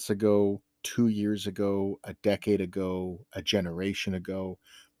 10 months ago, 2 years ago, a decade ago, a generation ago,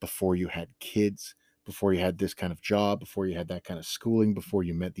 before you had kids, before you had this kind of job, before you had that kind of schooling, before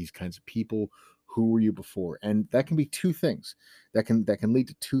you met these kinds of people. Who were you before? And that can be two things. That can lead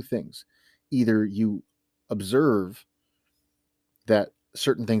to two things. Either you observe that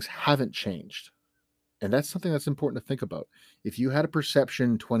certain things haven't changed. And that's something that's important to think about. If you had a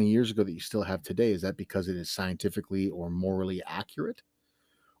perception 20 years ago that you still have today, is that because it is scientifically or morally accurate?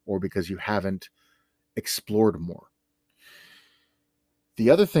 Or because you haven't explored more? The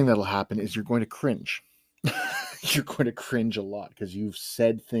other thing that'll happen is you're going to cringe. You're going to cringe a lot because you've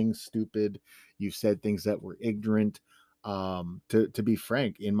said things stupid. You've said things that were ignorant. To be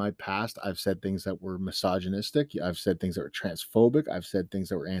frank, in my past, I've said things that were misogynistic. I've said things that were transphobic. I've said things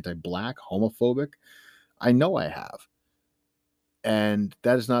that were anti-Black, homophobic. I know I have. And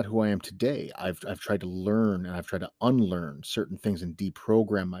that is not who I am today. I've tried to learn and I've tried to unlearn certain things and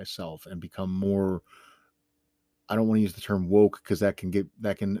deprogram myself and become more, I don't want to use the term woke because that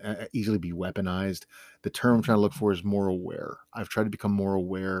can easily be weaponized. The term I'm trying to look for is more aware. I've tried to become more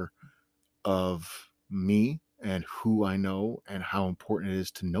aware of me and who I know and how important it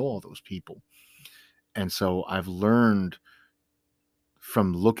is to know all those people. And so I've learned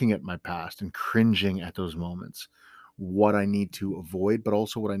from looking at my past and cringing at those moments what I need to avoid, but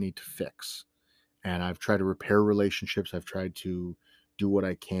also what I need to fix. And I've tried to repair relationships. I've tried to do what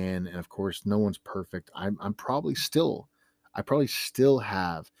I can. And of course, no one's perfect. I probably still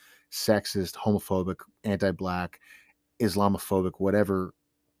have sexist, homophobic, anti-Black, Islamophobic, whatever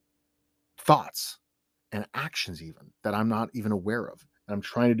thoughts and actions even that I'm not even aware of. And I'm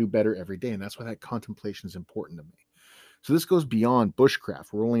trying to do better every day. And that's why that contemplation is important to me. So this goes beyond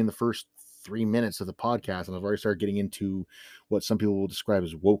bushcraft. We're only in the first 3 minutes of the podcast, and I've already started getting into what some people will describe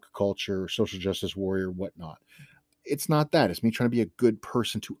as woke culture, social justice warrior, whatnot. It's not that. It's me trying to be a good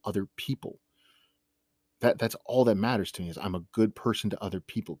person to other people. That's all that matters to me, is I'm a good person to other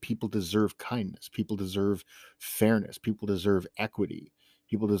people. People deserve kindness. People deserve fairness. People deserve equity.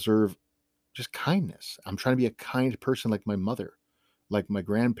 People deserve just kindness. I'm trying to be a kind person like my mother, like my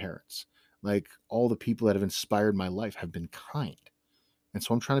grandparents, like all the people that have inspired my life have been kind. And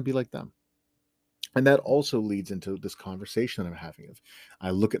so I'm trying to be like them. And that also leads into this conversation that I'm having. I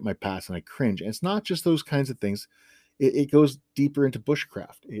look at my past and I cringe. And it's not just those kinds of things. It goes deeper into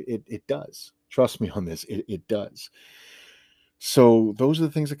bushcraft. It does. Trust me on this. It does. So those are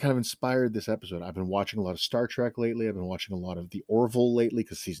the things that kind of inspired this episode. I've been watching a lot of Star Trek lately. I've been watching a lot of The Orville lately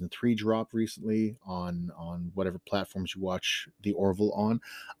because season 3 dropped recently on whatever platforms you watch The Orville on.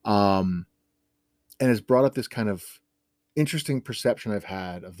 And it's brought up this kind of interesting perception I've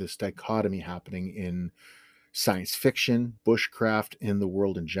had of this dichotomy happening in science fiction, bushcraft, in the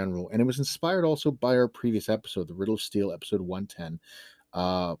world in general. And it was inspired also by our previous episode, the Riddle of Steel, episode 110,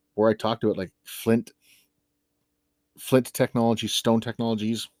 where I talked about like flint technologies, stone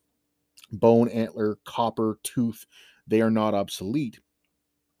technologies, bone, antler, copper, tooth. They are not obsolete.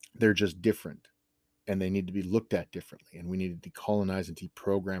 They're just different, and they need to be looked at differently. And we need to decolonize and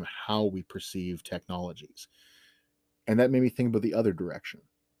deprogram how we perceive technologies. And that made me think about the other direction,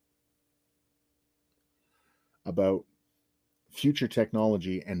 about future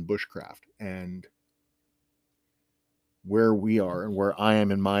technology and bushcraft, and where we are and where I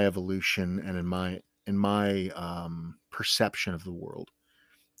am in my evolution and in my perception of the world.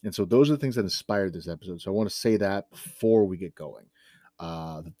 And so those are the things that inspired this episode. So I want to say that before we get going.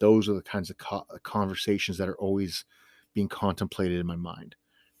 Those are the kinds of conversations that are always being contemplated in my mind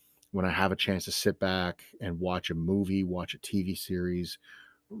when I have a chance to sit back and watch a movie, watch a TV series,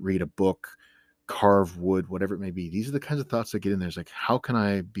 read a book, carve wood, whatever it may be. These are the kinds of thoughts that get in there. It's like, how can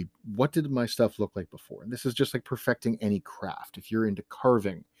I be, what did my stuff look like before? And this is just like perfecting any craft. If you're into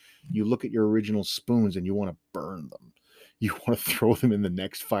carving, you look at your original spoons and you want to burn them. You want to throw them in the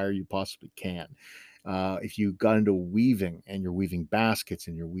next fire you possibly can. If you got into weaving and you're weaving baskets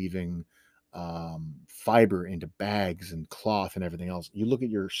and you're weaving fiber into bags and cloth and everything else, you look at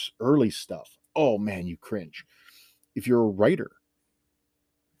your early stuff. Oh man, you cringe. If you're a writer,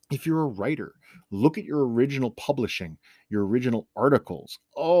 look at your original publishing, your original articles.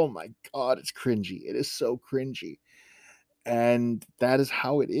 Oh my God, it's cringy. It is so cringy. And that is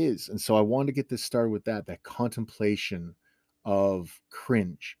how it is. And so I wanted to get this started with that contemplation of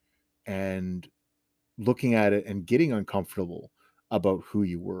cringe and looking at it and getting uncomfortable about who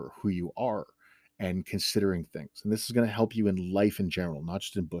you were, who you are, and considering things. And this is going to help you in life in general, not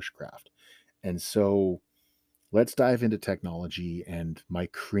just in bushcraft. And so let's dive into technology and my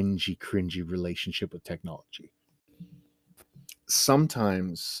cringy relationship with technology.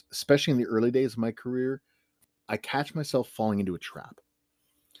 Sometimes, especially in the early days of my career, I catch myself falling into a trap.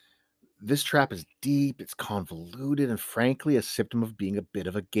 This trap is deep, it's convoluted, and frankly, a symptom of being a bit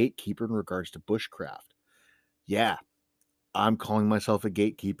of a gatekeeper in regards to bushcraft. Yeah, I'm calling myself a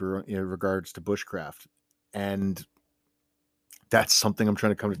gatekeeper in regards to bushcraft. And that's something I'm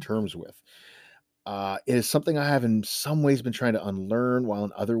trying to come to terms with. It is something I have in some ways been trying to unlearn, while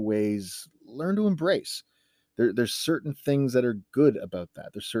in other ways learn to embrace. There's certain things that are good about that.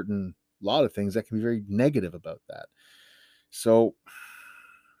 There's a lot of things that can be very negative about that. So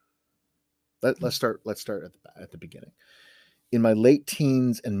let's start at the beginning. In my late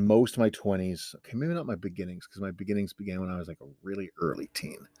teens and most of my 20s, okay, maybe not my beginnings, because my beginnings began when I was like a really early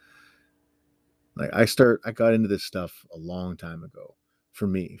teen. Like I got into this stuff a long time ago. For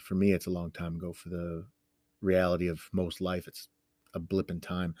me, it's a long time ago. For the reality of most life, it's a blip in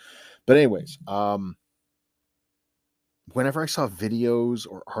time. But anyways, whenever I saw videos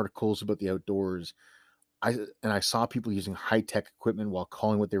or articles about the outdoors, I saw people using high-tech equipment while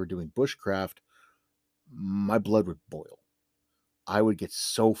calling what they were doing bushcraft, my blood would boil. I would get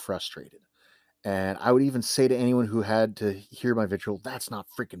so frustrated. And I would even say to anyone who had to hear my vitriol, that's not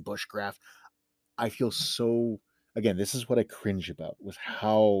freaking bushcraft. I feel so, again, this is what I cringe about, was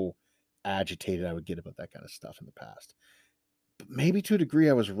how agitated I would get about that kind of stuff in the past. But maybe to a degree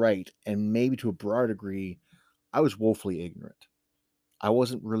I was right, and maybe to a broader degree, I was woefully ignorant. I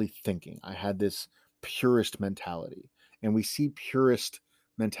wasn't really thinking. I had this purist mentality. And we see purist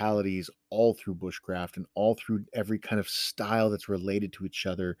mentalities all through bushcraft and all through every kind of style that's related to each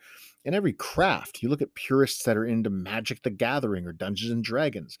other and every craft. You look at purists that are into Magic the Gathering or Dungeons and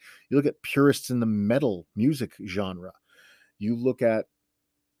Dragons. You look at purists in the metal music genre. You look at,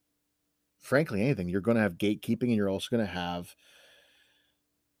 frankly, anything. You're going to have gatekeeping, and you're also going to have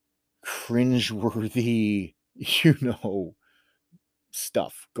cringeworthy,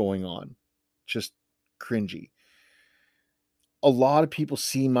 stuff going on. Just cringy. A lot of people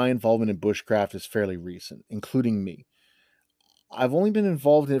see my involvement in bushcraft as fairly recent, including me. I've only been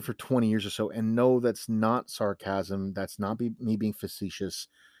involved in it for 20 years or so, and no, that's not sarcasm. That's not me being facetious,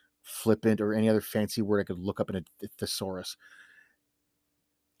 flippant, or any other fancy word I could look up in a thesaurus.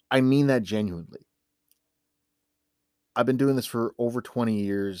 I mean that genuinely. I've been doing this for over 20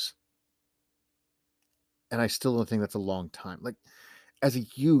 years, and I still don't think that's a long time. Like, as a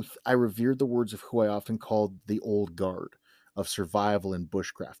youth, I revered the words of who I often called the old guard of survival and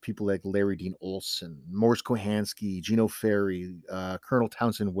bushcraft. People like Larry Dean Olson, Morris Kohansky, Gino Ferry, Colonel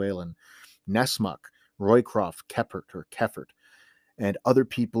Townsend Whalen, Nessmuck, Roycroft, Keffert, and other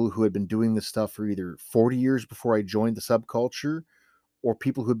people who had been doing this stuff for either 40 years before I joined the subculture, or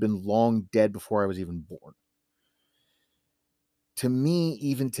people who had been long dead before I was even born. To me,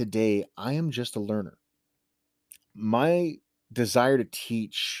 even today, I am just a learner. My desire to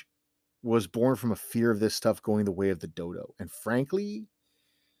teach was born from a fear of this stuff going the way of the dodo. And frankly,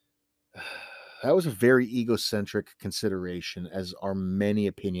 that was a very egocentric consideration, as are many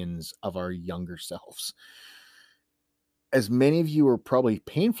opinions of our younger selves. As many of you are probably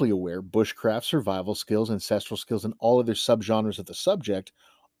painfully aware, bushcraft, survival skills, ancestral skills, and all other subgenres of the subject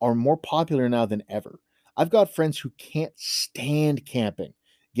are more popular now than ever. I've got friends who can't stand camping,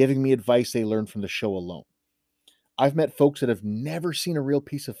 giving me advice they learned from the show alone. I've met folks that have never seen a real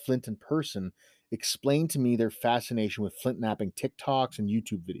piece of flint in person explain to me their fascination with flint napping TikToks and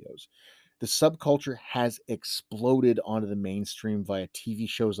YouTube videos. The subculture has exploded onto the mainstream via TV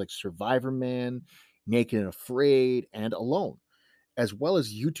shows like Survivor Man, Naked and Afraid, and Alone, as well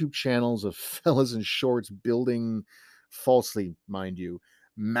as YouTube channels of fellas in shorts building, falsely, mind you,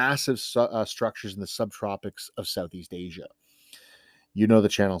 massive structures in the subtropics of Southeast Asia. You know the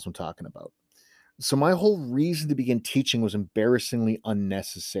channels I'm talking about. So my whole reason to begin teaching was embarrassingly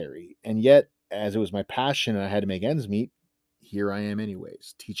unnecessary. And yet, as it was my passion and I had to make ends meet, here I am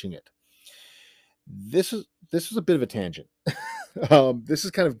anyways, teaching it. This is a bit of a tangent. This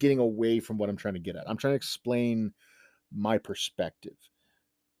is kind of getting away from what I'm trying to get at. I'm trying to explain my perspective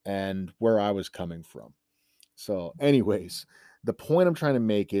and where I was coming from. So, anyways, the point I'm trying to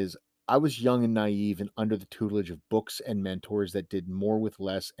make is I was young and naive and under the tutelage of books and mentors that did more with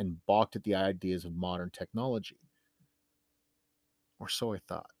less and balked at the ideas of modern technology. Or so I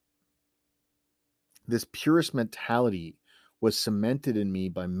thought. This purist mentality was cemented in me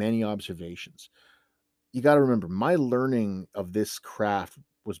by many observations. You got to remember, my learning of this craft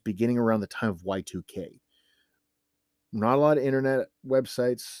was beginning around the time of Y2K. Not a lot of internet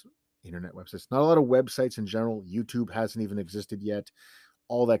websites, not a lot of websites in general. YouTube hasn't even existed yet.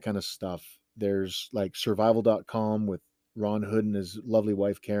 All that kind of stuff. There's like survival.com with Ron Hood and his lovely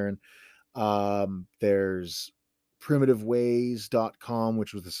wife, Karen. There's primitiveways.com,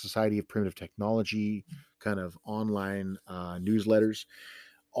 which was the Society of Primitive Technology kind of online newsletters,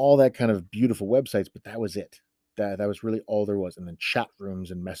 all that kind of beautiful websites, but that was it. That was really all there was. And then chat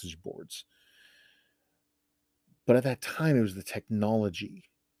rooms and message boards. But at that time, it was the technology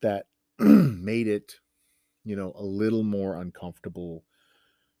that made it, a little more uncomfortable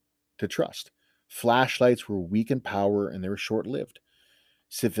to trust. Flashlights were weak in power and they were short-lived.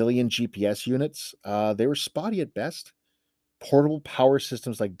 Civilian GPS units, they were spotty at best. Portable power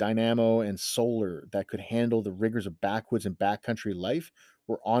systems like dynamo and solar that could handle the rigors of backwoods and backcountry life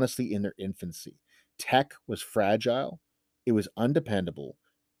were honestly in their infancy. Tech was fragile, it was undependable,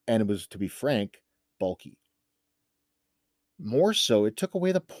 and it was, to be frank, bulky. More so, it took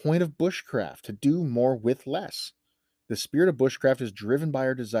away the point of bushcraft, to do more with less. The spirit of bushcraft is driven by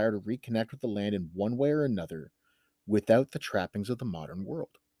our desire to reconnect with the land in one way or another without the trappings of the modern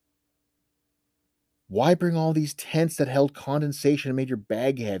world. Why bring all these tents that held condensation and made your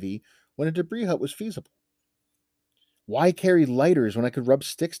bag heavy when a debris hut was feasible? Why carry lighters when I could rub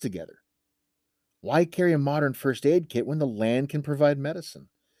sticks together? Why carry a modern first aid kit when the land can provide medicine?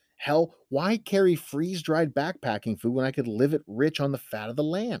 Hell, why carry freeze-dried backpacking food when I could live it rich on the fat of the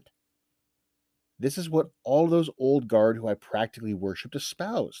land? This is what all those old guard who I practically worshipped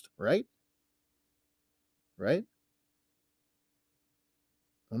espoused, right? Right?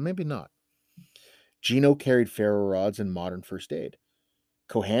 Well, maybe not. Gino carried ferro rods and modern first aid.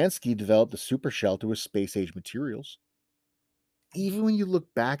 Kohansky developed the super shelter with space-age materials. Even when you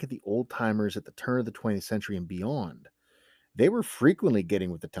look back at the old-timers at the turn of the 20th century and beyond, they were frequently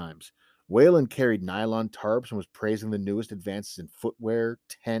getting with the times. Whalen carried nylon tarps and was praising the newest advances in footwear,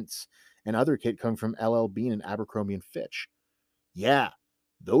 tents, and other kit coming from LL Bean and Abercrombie and Fitch. Yeah,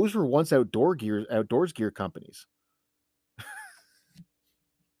 those were once outdoors gear companies.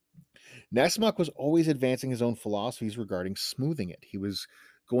 Nessmuk was always advancing his own philosophies regarding smoothing it. He was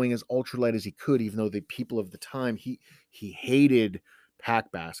going as ultralight as he could, even though the people of the time, he hated pack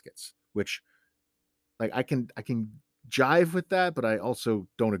baskets, which, like, I can jive with that, but I also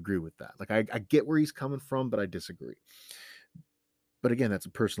don't agree with that. Like, I get where he's coming from, but I disagree. But again, that's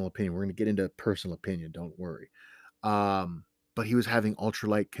a personal opinion. We're going to get into personal opinion, don't worry. But he was having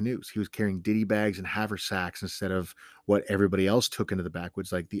ultralight canoes. He was carrying ditty bags and haversacks instead of what everybody else took into the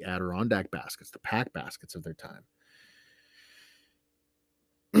backwoods, like the Adirondack baskets, the pack baskets of their time.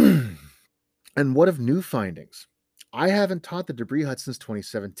 And what of new findings? I haven't taught the debris hut since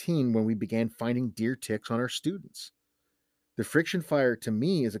 2017 when we began finding deer ticks on our students. The friction fire to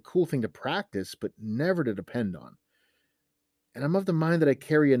me is a cool thing to practice, but never to depend on. And I'm of the mind that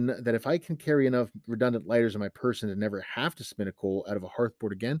that if I can carry enough redundant lighters in my person to never have to spin a coal out of a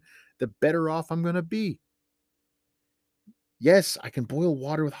hearthboard again, the better off I'm going to be. Yes, I can boil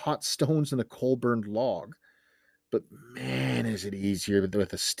water with hot stones and a coal-burned log, but man, is it easier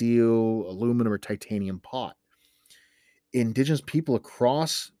with a steel, aluminum, or titanium pot. Indigenous people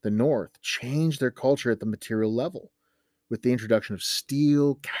across the North changed their culture at the material level with the introduction of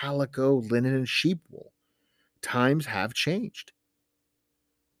steel, calico, linen, and sheep wool. Times have changed.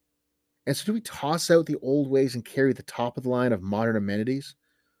 And so, do we toss out the old ways and carry the top of the line of modern amenities?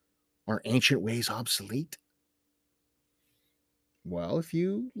 Are ancient ways obsolete? Well, if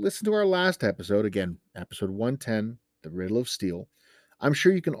you listen to our last episode, again, episode 110, The Riddle of Steel, I'm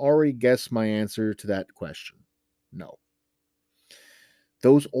sure you can already guess my answer to that question. No.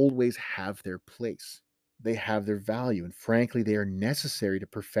 Those old ways have their place. They have their value, and frankly, they are necessary to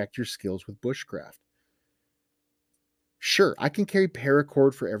perfect your skills with bushcraft. Sure, I can carry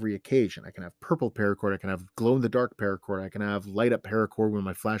paracord for every occasion. I can have purple paracord. I can have glow in the dark paracord. I can have light up paracord when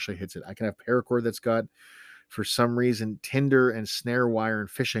my flashlight hits it. I can have paracord that's got, for some reason, tinder and snare wire and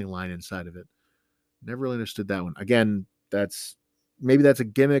fishing line inside of it. Never really understood that one. Again, maybe that's a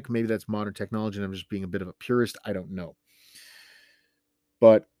gimmick. Maybe that's modern technology and I'm just being a bit of a purist. I don't know.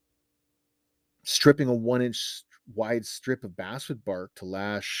 But stripping a 1-inch wide strip of basswood bark to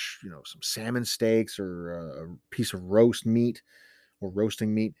lash, some salmon steaks or a piece of roast meat or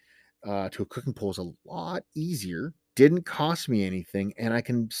roasting meat to a cooking pole is a lot easier. Didn't cost me anything, and I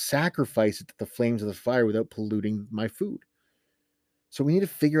can sacrifice it to the flames of the fire without polluting my food. So we need to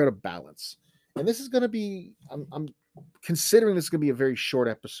figure out a balance. And this is going to be, I'm considering this is going to be a very short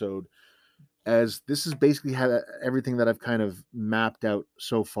episode, as this is basically everything that I've kind of mapped out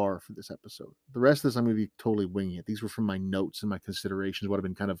so far for this episode. The rest of this, I'm going to be totally winging it. These were from my notes and my considerations, what I've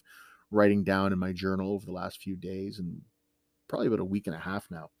been kind of writing down in my journal over the last few days and probably about a week and a half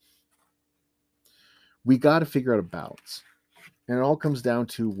now. We got to figure out a balance. And it all comes down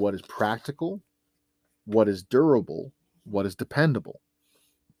to what is practical, what is durable, what is dependable.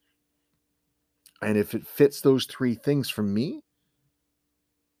 And if it fits those three things for me,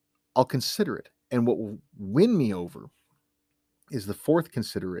 I'll consider it. And what will win me over is the fourth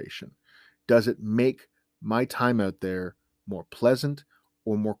consideration. Does it make my time out there more pleasant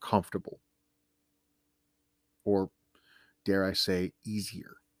or more comfortable? Or, dare I say,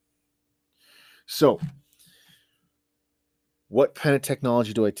 easier? So, what kind of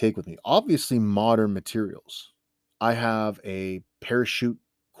technology do I take with me? Obviously, modern materials. I have a parachute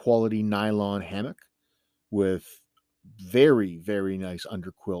quality nylon hammock with very, very nice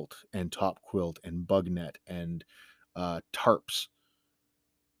underquilt and top quilt and bug net and tarps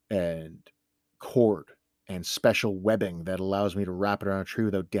and cord and special webbing that allows me to wrap it around a tree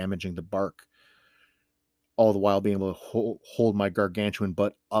without damaging the bark, all the while being able to hold my gargantuan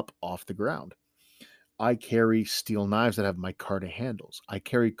butt up off the ground. I carry steel knives that have micarta handles. I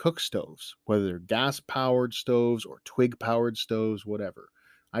carry cook stoves, whether they're gas-powered stoves or twig-powered stoves, whatever.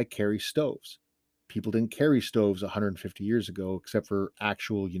 I carry stoves. People didn't carry stoves 150 years ago, except for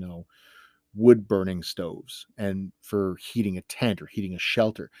actual, wood-burning stoves and for heating a tent or heating a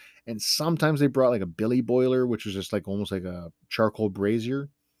shelter. And sometimes they brought like a billy boiler, which was just like almost like a charcoal brazier.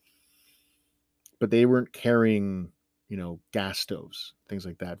 But they weren't carrying gas stoves, things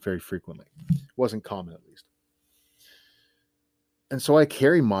like that very frequently. It wasn't common, at least. And so I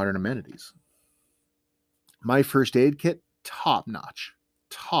carry modern amenities. My first aid kit, top notch.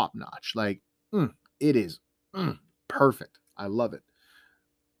 Like, it is perfect. I love it.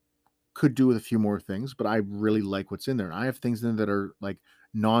 Could do with a few more things, but I really like what's in there. And I have things in there that are like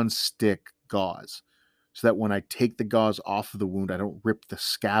non-stick gauze, so that when I take the gauze off of the wound, I don't rip the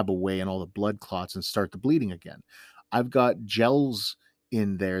scab away and all the blood clots and start the bleeding again. I've got gels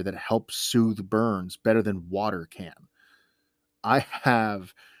in there that help soothe burns better than water can. I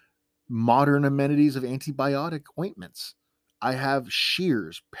have modern amenities of antibiotic ointments. I have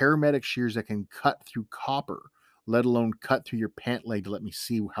shears, paramedic shears that can cut through copper, let alone cut through your pant leg to let me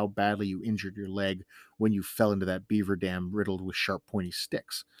see how badly you injured your leg when you fell into that beaver dam riddled with sharp, pointy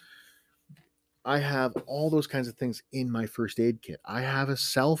sticks. I have all those kinds of things in my first aid kit. I have a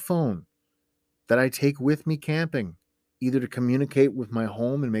cell phone that I take with me camping, either to communicate with my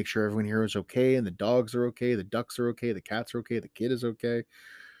home and make sure everyone here is okay and the dogs are okay, the ducks are okay, the cats are okay, the kid is okay,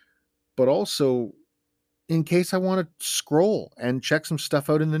 but also in case I want to scroll and check some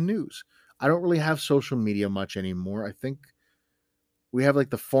stuff out in the news. I don't really have social media much anymore. I think we have like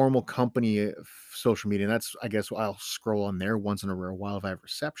the formal company social media, and that's, I guess, I'll scroll on there once in a rare while if I have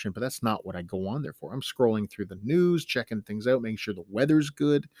reception, but that's not what I go on there for. I'm scrolling through the news, checking things out, making sure the weather's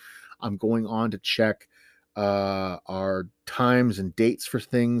good. I'm going on to check our times and dates for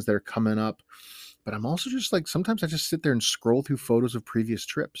things that are coming up. But I'm also just like, sometimes I just sit there and scroll through photos of previous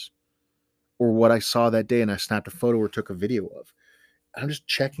trips or what I saw that day and I snapped a photo or took a video of. I'm just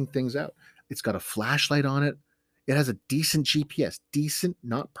checking things out. It's got a flashlight on it. It has a decent GPS, decent,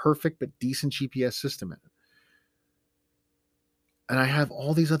 not perfect, but decent GPS system in it. And I have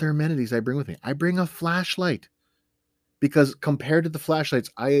all these other amenities I bring with me. I bring a flashlight because compared to the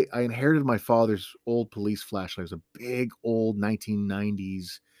flashlights, I inherited my father's old police flashlight. It was a big old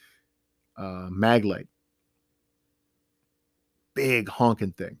 1990s mag light. Big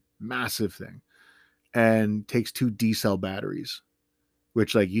honking thing, massive thing, and takes 2 D-cell batteries.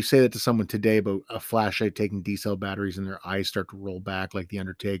 Which, like, you say that to someone today about a flashlight taking D-cell batteries and their eyes start to roll back like the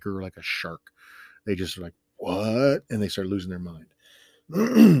Undertaker or like a shark. They just are like, what? And they start losing their mind.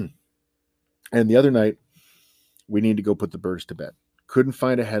 And the other night, we need to go put the birds to bed. Couldn't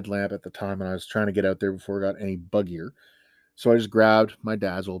find a headlamp at the time, and I was trying to get out there before it got any buggier. So I just grabbed my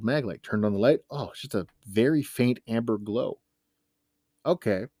dad's old mag light, turned on the light. Oh, it's just a very faint amber glow.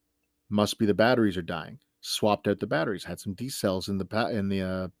 Okay, must be the batteries are dying. Swapped out the batteries, had some D cells in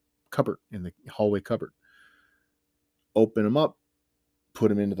the cupboard, in the hallway cupboard. Open them up, put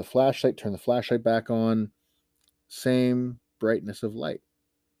them into the flashlight, turn the flashlight back on. Same brightness of light.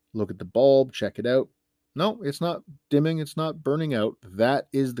 Look at the bulb, check it out. No, it's not dimming, it's not burning out. That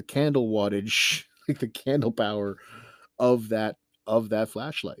is the candle wattage, like the candle power of that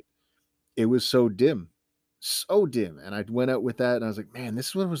flashlight. It was so dim. So dim. And I went out with that and I was like, man, this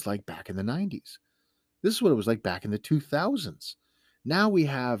is what it was like back in the 90s. This is what it was like back in the 2000s. Now we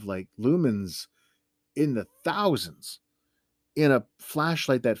have like lumens in the thousands in a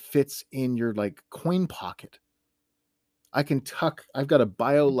flashlight that fits in your like coin pocket. I've got a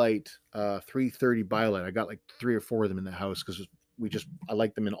BioLite 330 BioLite. I got like 3 or 4 of them in the house because I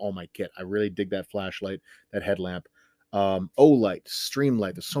like them in all my kit. I really dig that flashlight, that headlamp. Olight,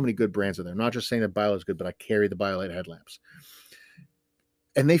 Streamlight. There's so many good brands in there. I'm not just saying that BioLite is good, but I carry the BioLite headlamps.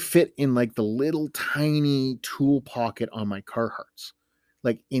 And they fit in like the little tiny tool pocket on my Carhartts.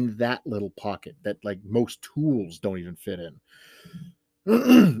 Like in that little pocket that like most tools don't even fit in.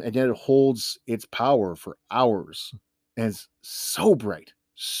 And yet it holds its power for hours. And it's so bright.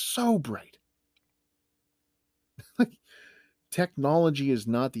 So bright. Like, technology is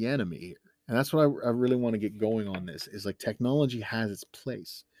not the enemy here. And that's what I really want to get going on this, is like technology has its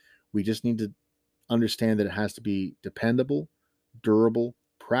place. We just need to understand that it has to be dependable, durable,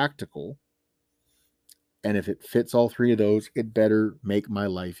 practical, and if it fits all 3 of those, it better make my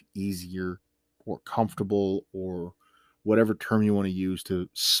life easier or comfortable or whatever term you want to use to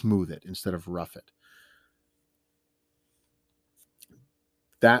smooth it instead of rough it.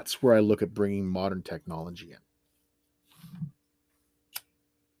 That's where I look at bringing modern technology in.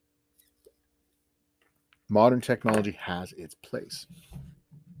 Modern technology has its place.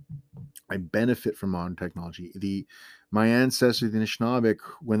 I benefit from modern technology. My ancestors, the Anishinaabe,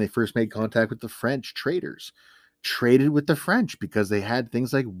 when they first made contact with the French traders, traded with the French because they had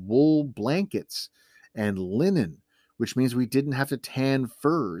things like wool blankets and linen, which means we didn't have to tan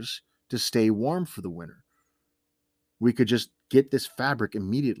furs to stay warm for the winter. We could just get this fabric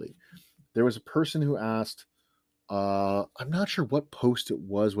immediately. There was a person who asked, I'm not sure what post it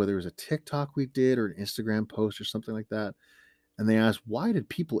was, whether it was a TikTok we did or an Instagram post or something like that. And they asked, why did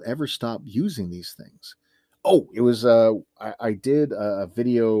people ever stop using these things? Oh, it was, I did a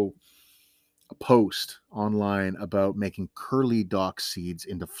video, a post online about making curly dock seeds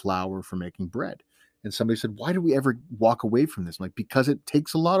into flour for making bread. And somebody said, why did we ever walk away from this? I'm like, because it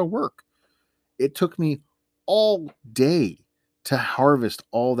takes a lot of work. It took me all day to harvest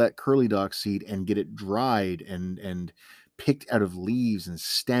all that curly dock seed and get it dried and picked out of leaves and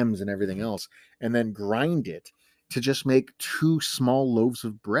stems and everything else, and then grind it to just make 2 small loaves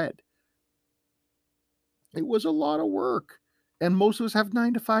of bread. It was a lot of work, and most of us have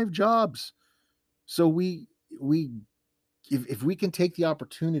 9-to-5 jobs. So if we can take the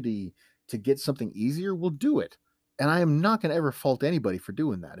opportunity to get something easier, we'll do it. And I am not going to ever fault anybody for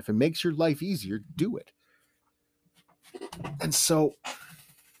doing that. If it makes your life easier, do it. And so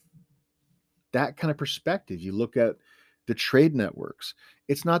that kind of perspective, you look at the trade networks.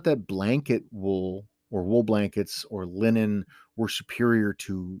 It's not that blanket wool or wool blankets or linen were superior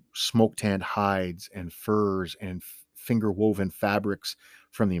to smoke tanned hides and furs and finger woven fabrics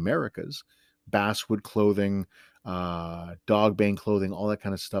from the Americas, basswood clothing, dog bane clothing, all that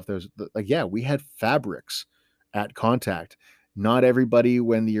kind of stuff. There's like, yeah, we had fabrics at contact. Not everybody,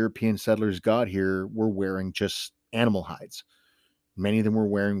 when the European settlers got here, were wearing just animal hides. Many of them were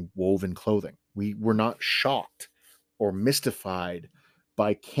wearing woven clothing. We were not shocked or mystified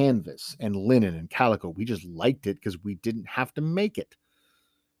by canvas and linen and calico. We just liked it because we didn't have to make it.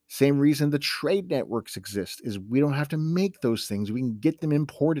 Same reason the trade networks exist is we don't have to make those things. We can get them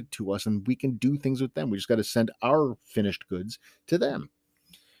imported to us and we can do things with them. We just got to send our finished goods to them.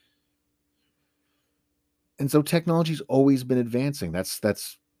 And so technology's always been advancing.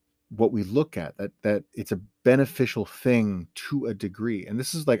 That's what we look at, that it's a beneficial thing to a degree. And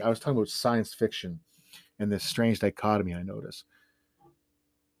this is like, I was talking about science fiction and this strange dichotomy I notice.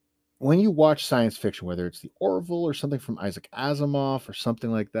 When you watch science fiction, whether it's the Orville or something from Isaac Asimov or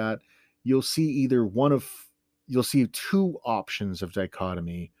something like that, you'll see you'll see two options of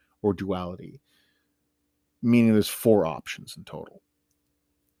dichotomy or duality, meaning there's 4 options in total.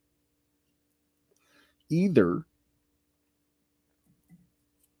 Either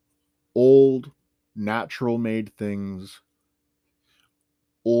old, natural made things,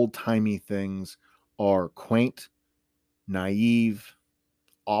 old timey things are quaint, naive,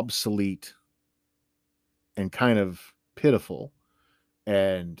 obsolete, and kind of pitiful.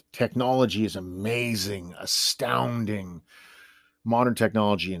 And technology is amazing, astounding. Modern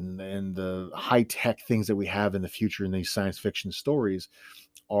technology and the high tech things that we have in the future in these science fiction stories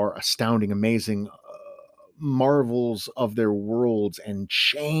are astounding, amazing marvels of their worlds and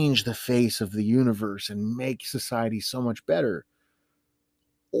change the face of the universe and make society so much better.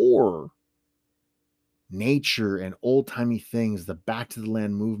 Or nature and old-timey things, the back to the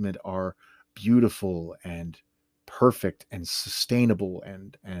land movement, are beautiful and perfect and sustainable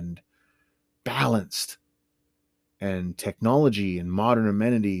and balanced. And technology and modern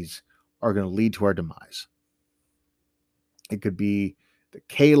amenities are going to lead to our demise. It could be the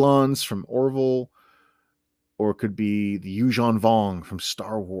Kalons from Orville, or it could be the Yuuzhan Vong from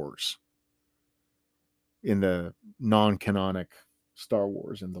Star Wars in the non-canonic Star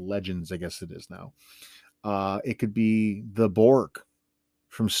Wars and the Legends, I guess it is now. It could be the Borg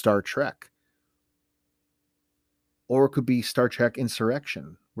from Star Trek. Or it could be Star Trek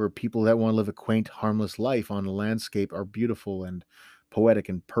Insurrection, where people that want to live a quaint, harmless life on a landscape are beautiful and poetic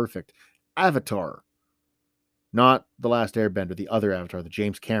and perfect. Avatar. Not The Last Airbender, the other Avatar, the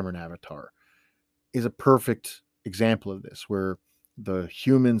James Cameron Avatar, is a perfect example of this, where the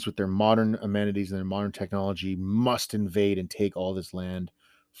humans with their modern amenities and their modern technology must invade and take all this land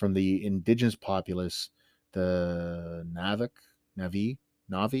from the indigenous populace, the Navi,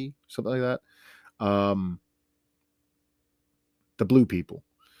 something like that. The blue people,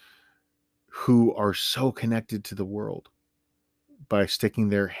 who are so connected to the world by sticking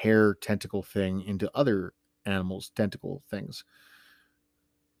their hair tentacle thing into other animals' tentacle things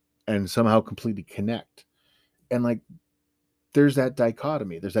and somehow completely connect. And like, there's that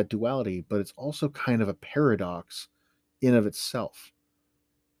dichotomy, there's that duality, but it's also kind of a paradox in of itself.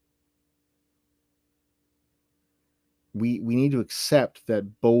 We need to accept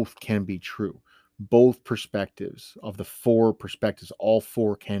that both can be true. Both perspectives of the 4 perspectives, all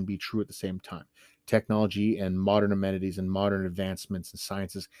 4 can be true at the same time. Technology and modern amenities and modern advancements in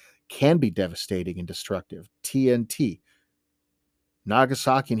sciences can be devastating and destructive. TNT,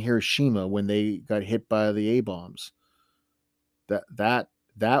 Nagasaki and Hiroshima, when they got hit by the A-bombs,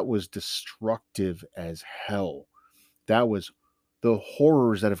 that was destructive as hell. That was the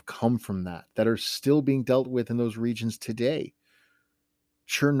horrors that have come from that are still being dealt with in those regions today.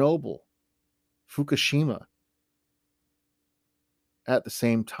 Chernobyl, Fukushima. At the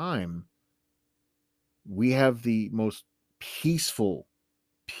same time, we have the most peaceful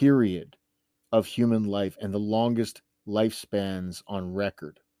period of human life and the longest lifespans on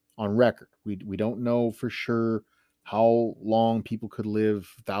record. We don't know for sure how long people could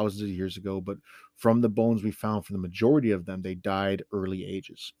live thousands of years ago, but from the bones we found, for the majority of them, they died early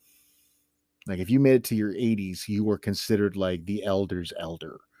ages. Like, if you made it to your 80s, you were considered like the elder's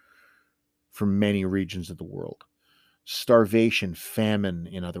elder from many regions of the world. Starvation, famine,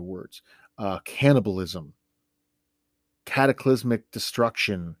 in other words, cannibalism, cataclysmic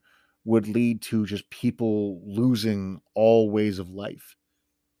destruction would lead to just people losing all ways of life.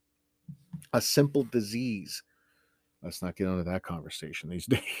 A simple disease. Let's not get into that conversation these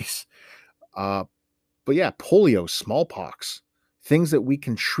days. But yeah, polio, smallpox, things that we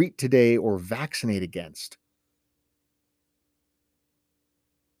can treat today or vaccinate against,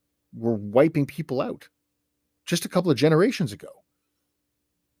 were wiping people out just a couple of generations ago.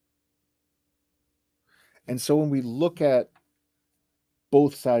 And so when we look at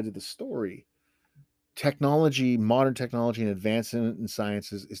both sides of the story, technology, modern technology and advancement in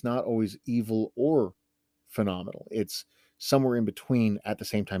sciences is not always evil or phenomenal. It's somewhere in between, at the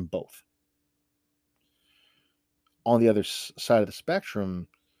same time, both. On the other side of the spectrum,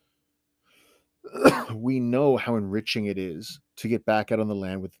 we know how enriching it is to get back out on the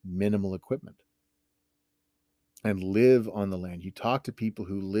land with minimal equipment. and live on the land. You talk to people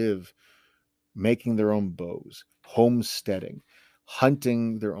who live making their own bows, homesteading,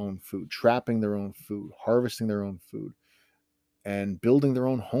 hunting their own food, trapping their own food, harvesting their own food, and building their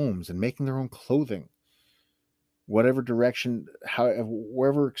own homes and making their own clothing. Whatever direction,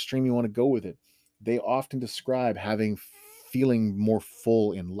 wherever extreme you want to go with it, they often describe feeling more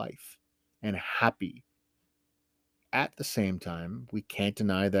full in life and happy. At the same time, we can't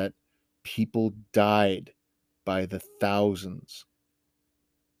deny that people died by the thousands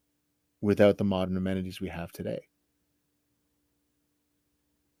without the modern amenities we have today.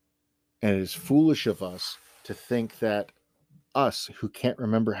 And it is foolish of us to think that us who can't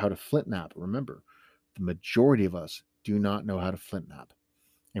remember how to flint knap, remember, the majority of us do not know how to flint knap.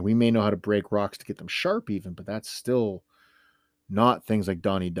 And we may know how to break rocks to get them sharp even, but that's still not things like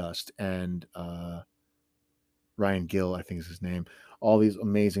Donnie Dust and Ryan Gill, I think is his name. All these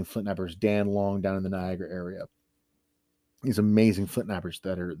amazing flint knappers, Dan Long down in the Niagara area. These amazing flint knappers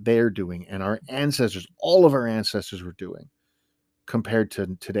that they're doing, and our ancestors, all of our ancestors were doing compared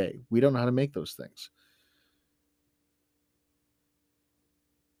to today. We don't know how to make those things.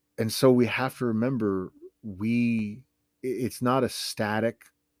 And so we have to remember it's not a static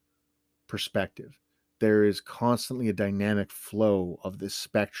perspective. There is constantly a dynamic flow of this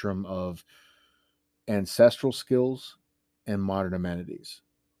spectrum of ancestral skills and modern amenities.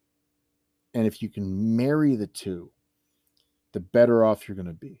 And if you can marry the two, the better off you're going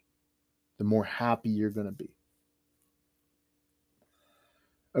to be, the more happy you're going to be.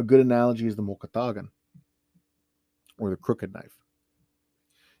 A good analogy is the mokatagan, or the crooked knife.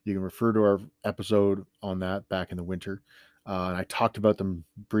 You can refer to our episode on that back in the winter. And I talked about them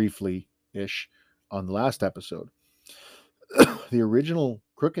briefly-ish on the last episode. The original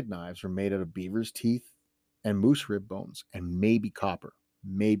crooked knives were made out of beaver's teeth and moose rib bones and maybe copper.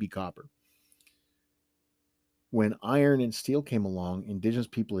 When iron and steel came along, indigenous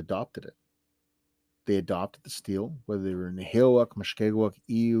people adopted it. They adopted the steel, whether they were Nehewak, Mushkegowuk,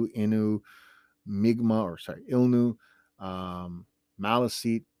 Iu, Innu, Ilnu,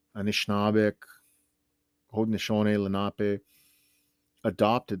 Maliseet, Anishinaabeg, Haudenosaunee, Lenape,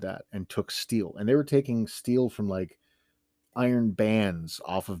 adopted that and took steel. And they were taking steel from like iron bands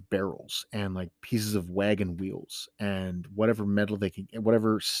off of barrels and like pieces of wagon wheels and whatever metal they could,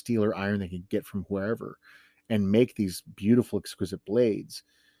 whatever steel or iron they could get from wherever, and make these beautiful, exquisite blades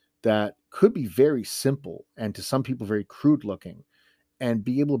that could be very simple and to some people very crude looking, and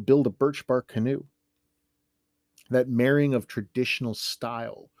be able to build a birch bark canoe. That marrying of traditional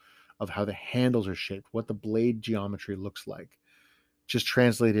style of how the handles are shaped, what the blade geometry looks like, just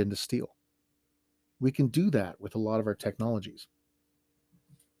translated into steel. We can do that with a lot of our technologies.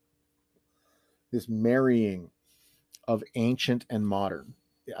 This marrying of ancient and modern,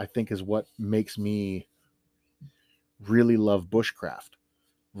 I think, is what makes me really love bushcraft.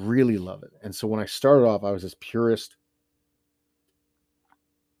 Really love it. And so when I started off, I was this purist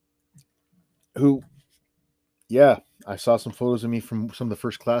who, I saw some photos of me from some of the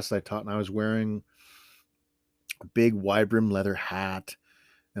first classes I taught, and I was wearing a big wide brim leather hat,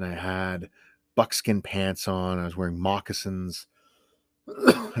 and I had buckskin pants on. I was wearing moccasins,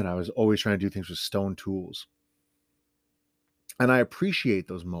 and I was always trying to do things with stone tools. And I appreciate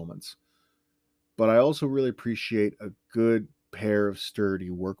those moments, but I also really appreciate a good pair of sturdy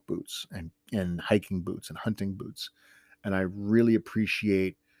work boots and hiking boots and hunting boots. And I really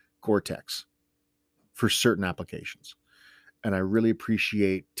appreciate Gore-Tex for certain applications. And I really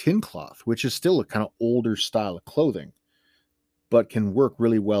appreciate tin cloth, which is still a kind of older style of clothing, but can work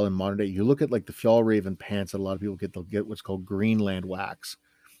really well in modern day. You look at like the Fjallraven pants that a lot of people get, they'll get what's called Greenland wax.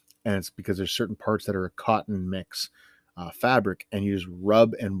 And it's because there's certain parts that are a cotton mix fabric, and you just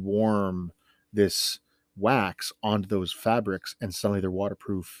rub and warm this wax onto those fabrics, and suddenly they're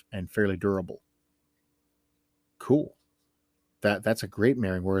waterproof and fairly durable. Cool. That's a great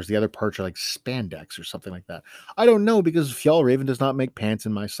marrying, whereas the other parts are like spandex or something like that. I don't know, because Fjallraven does not make pants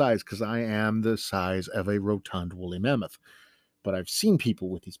in my size, because I am the size of a rotund woolly mammoth. But I've seen people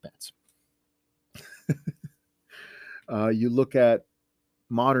with these pants. You look at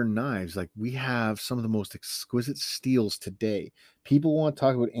modern knives, like we have some of the most exquisite steels today. People want to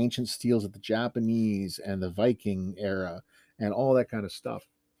talk about ancient steels of the Japanese and the Viking era and all that kind of stuff.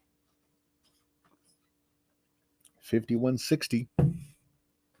 5160,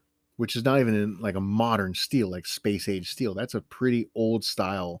 which is not even in like a modern steel, like space age steel. That's a pretty old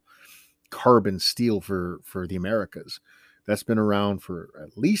style carbon steel for the Americas. That's been around for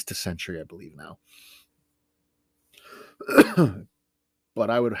at least a century, I believe now. But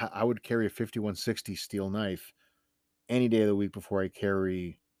I would carry a 5160 steel knife any day of the week before I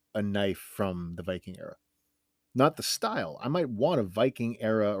carry a knife from the Viking era. not the style. I might want a Viking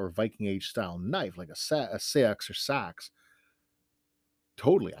era or Viking age style knife, like a Sax or Sax.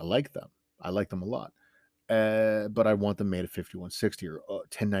 Totally, I like them. I like them a lot. But I want them made of 5160 or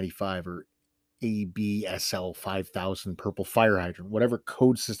 1095 or ABSL 5000 purple fire hydrant, whatever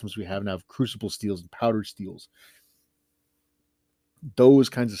code systems we have now of crucible steels and powdered steels. Those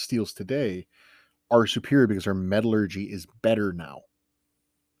kinds of steels today are superior because our metallurgy is better now.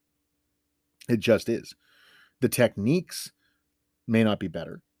 It just is. The techniques may not be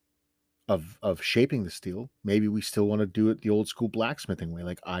better of shaping the steel. Maybe we still want to do it the old school blacksmithing way,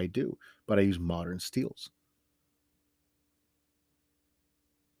 like I do, but I use modern steels.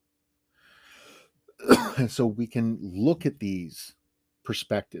 And so we can look at these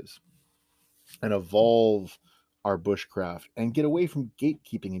perspectives and evolve our bushcraft and get away from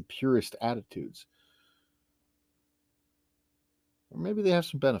gatekeeping and purist attitudes. Or maybe they have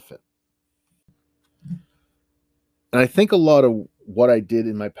some benefit. And I think a lot of what I did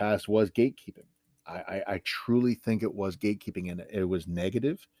in my past was gatekeeping. I truly think it was gatekeeping, and it was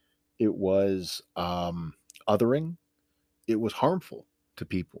negative. It was othering. It was harmful to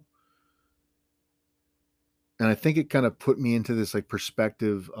people. And I think it kind of put me into this like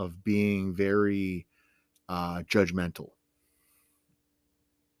perspective of being very judgmental.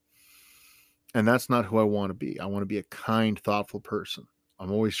 And that's not who I want to be. I want to be a kind, thoughtful person.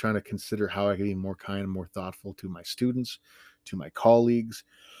 I'm always trying to consider how I can be more kind and more thoughtful to my students, to my colleagues,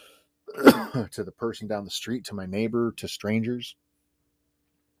 to the person down the street, to my neighbor, to strangers.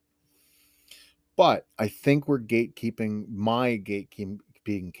 But I think where my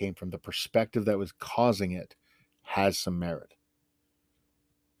gatekeeping came from, the perspective that was causing it, has some merit.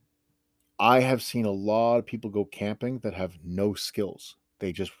 I have seen a lot of people go camping that have no skills.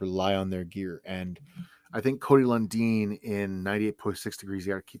 They just rely on their gear. And I think Cody Lundeen in 98.6 Degrees,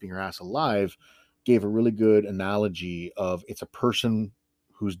 The Art of Keeping Your Ass Alive, gave a really good analogy of it's a person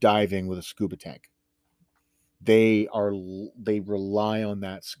who's diving with a scuba tank. They rely on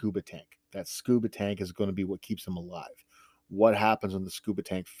that scuba tank. That scuba tank is going to be what keeps them alive. What happens when the scuba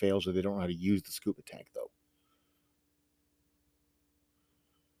tank fails or they don't know how to use the scuba tank, though?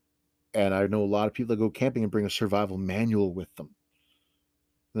 And I know a lot of people that go camping and bring a survival manual with them.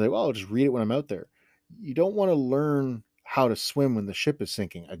 They're like, well, I'll just read it when I'm out there. You don't want to learn how to swim when the ship is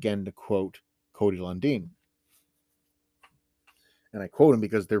sinking. Again, to quote Cody Lundeen. And I quote him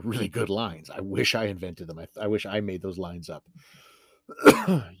because they're really good lines. I wish I invented them. I wish I made those lines up.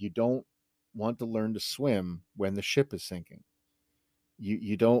 You don't want to learn to swim when the ship is sinking.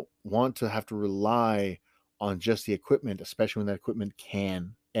 You don't want to have to rely on just the equipment, especially when that equipment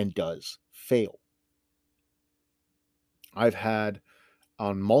can and does fail. I've had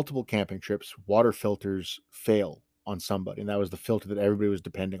on multiple camping trips, water filters fail on somebody, and that was the filter that everybody was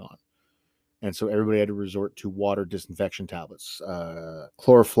depending on. And so everybody had to resort to water disinfection tablets,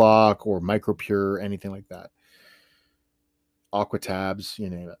 Chlorofloc or MicroPure, anything like that. Aquatabs, you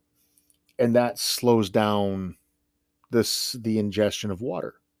name it. And that slows down the ingestion of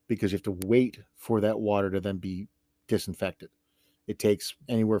water because you have to wait for that water to then be disinfected. It takes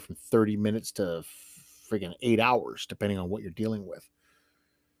anywhere from 30 minutes to friggin' 8 hours, depending on what you're dealing with.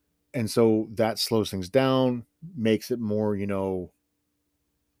 And so that slows things down, makes it more,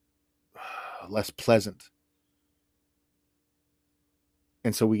 less pleasant.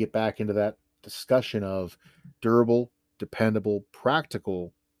 And so we get back into that discussion of durable, dependable,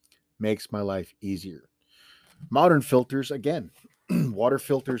 practical makes my life easier. Modern filters, again, water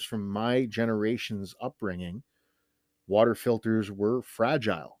filters from my generation's upbringing, water filters were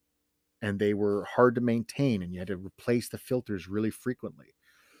fragile and they were hard to maintain, and you had to replace the filters really frequently.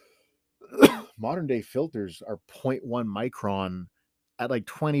 Modern day filters are 0.1 micron at like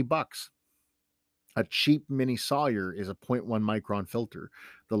 $20. A cheap mini Sawyer is a 0.1 micron filter.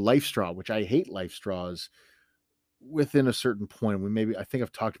 The Life Straw, which I hate Life Straws, within a certain point, I think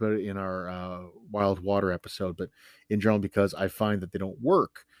I've talked about it in our wild water episode, but in general, because I find that they don't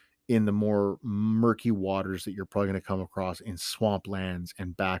work in the more murky waters that you're probably going to come across in swamplands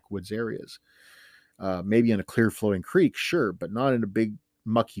and backwoods areas. Maybe in a clear flowing creek, sure, but not in a big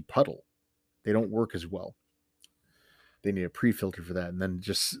mucky puddle. They don't work as well. They need a pre-filter for that. And then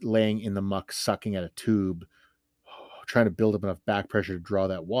just laying in the muck, sucking at a tube, trying to build up enough back pressure to draw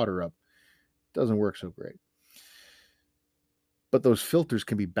that water up, doesn't work so great. But those filters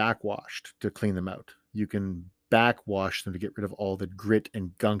can be backwashed to clean them out. You can backwash them to get rid of all the grit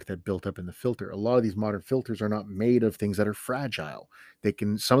and gunk that built up in the filter. A lot of these modern filters are not made of things that are fragile.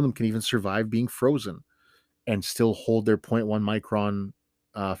 Some of them can even survive being frozen and still hold their 0.1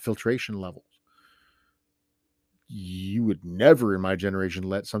 micron filtration levels. You would never in my generation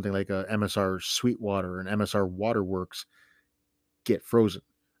let something like a MSR Sweetwater and MSR Waterworks get frozen.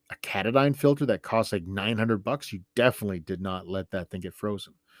 A Katadyn filter that costs like $900, you definitely did not let that thing get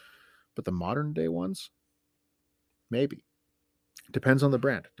frozen. But the modern day ones, maybe. Depends on the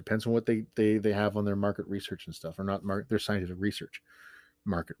brand. Depends on what they have on their market research and stuff, or not their scientific research,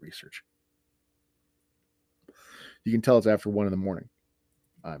 market research. You can tell it's after 1 a.m.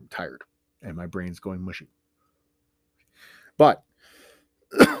 I'm tired and my brain's going mushy. But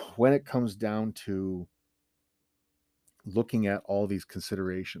when it comes down to looking at all these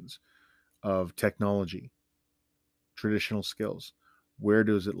considerations of technology, traditional skills, where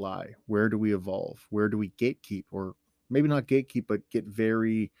does it lie? Where do we evolve? Where do we gatekeep? Or maybe not gatekeep, but get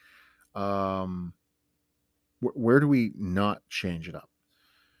very, where do we not change it up?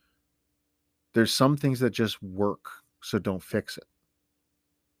 There's some things that just work, so don't fix it.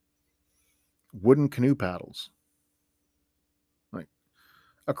 Wooden canoe paddles. Like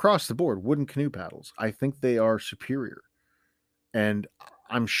across the board, wooden canoe paddles. I think they are superior. And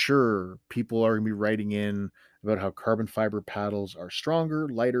I'm sure people are going to be writing in about how carbon fiber paddles are stronger,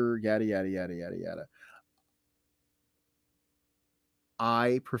 lighter, yada, yada, yada, yada, yada.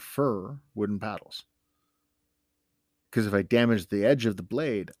 I prefer wooden paddles. Because if I damage the edge of the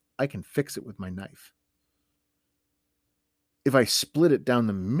blade, I can fix it with my knife. If I split it down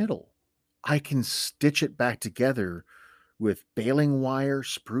the middle, I can stitch it back together with baling wire,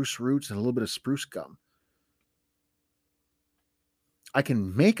 spruce roots, and a little bit of spruce gum. I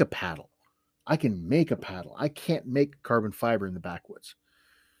can make a paddle. I can't make carbon fiber in the backwoods.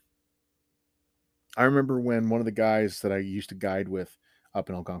 I remember when one of the guys that I used to guide with up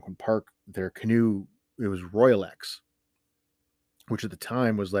in Algonquin Park, their canoe, it was Royal X, which at the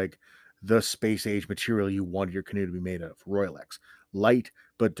time was like the space age material you wanted your canoe to be made of. Royal X. Light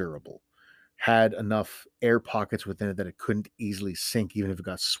but durable. Had enough air pockets within it that it couldn't easily sink even if it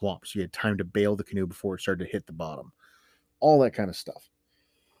got swamped. So you had time to bail the canoe before it started to hit the bottom. All that kind of stuff.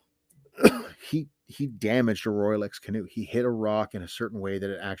 He damaged a Royal X canoe. He hit a rock in a certain way that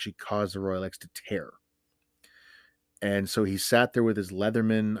it actually caused the Royal X to tear. And so he sat there with his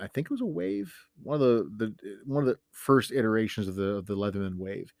Leatherman. I think it was a Wave, one of the first iterations of the Leatherman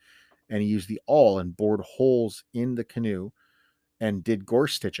Wave, and he used the awl and bored holes in the canoe and did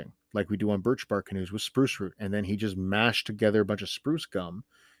gorse stitching like we do on birch bark canoes with spruce root. And then he just mashed together a bunch of spruce gum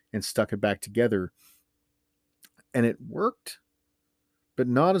and stuck it back together, and it worked, but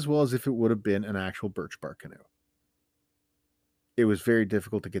not as well as if it would have been an actual birch bark canoe. It was very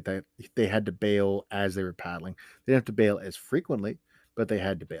difficult to get that. They had to bail as they were paddling. They didn't have to bail as frequently, but they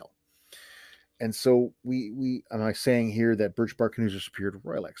had to bail. And so we am I saying here that birch bark canoes are superior to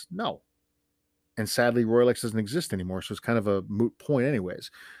Royal X? No. And sadly, Royal X doesn't exist anymore, so it's kind of a moot point anyways.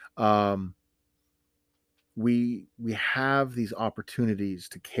 We have these opportunities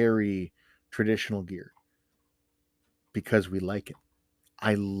to carry traditional gear because we like it.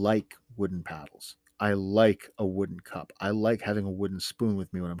 I like wooden paddles. I like a wooden cup. I like having a wooden spoon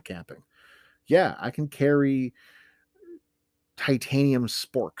with me when I'm camping. Yeah, I can carry titanium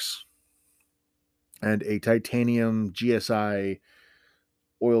sporks and a titanium GSI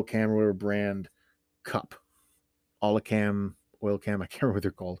oil cam or whatever brand cup. Olicam, oil cam, I can't remember what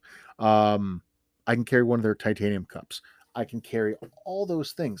they're called. I can carry one of their titanium cups. I can carry all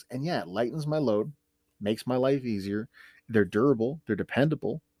those things. And yeah, it lightens my load, makes my life easier. They're durable, they're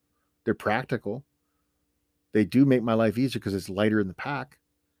dependable, they're practical. They do make my life easier because it's lighter in the pack.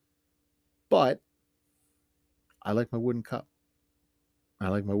 But I like my wooden cup. I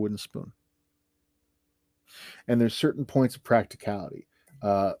like my wooden spoon. And there's certain points of practicality.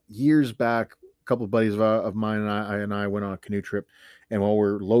 Years back, a couple of buddies of mine and I went on a canoe trip. And while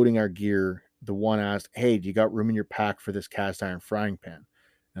we're loading our gear, the one asked, "Hey, do you got room in your pack for this cast iron frying pan?"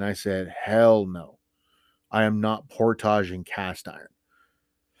 And I said, "Hell no. I am not portaging cast iron."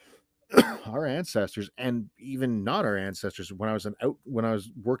 Our ancestors, and even not our ancestors, when I was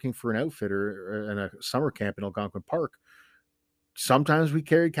working for an outfitter in a summer camp in Algonquin Park, sometimes we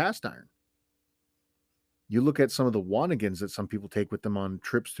carried cast iron. You look at some of the Wanigans that some people take with them on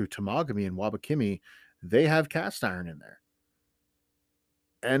trips through Temagami and Wabakimi, they have cast iron in there.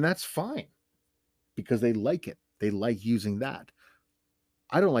 And that's fine because they like it. They like using that.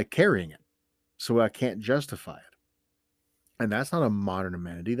 I don't like carrying it, so I can't justify it. And that's not a modern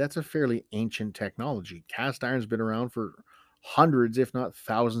amenity. That's a fairly ancient technology. Cast iron's been around for hundreds, if not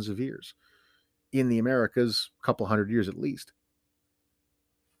thousands of years. In the Americas, a couple hundred years at least.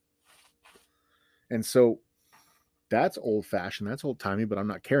 And so that's old-fashioned. That's old-timey, but I'm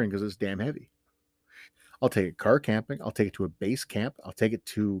not carrying because it's damn heavy. I'll take it car camping. I'll take it to a base camp. I'll take it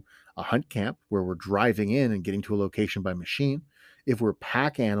to a hunt camp where we're driving in and getting to a location by machine. If we're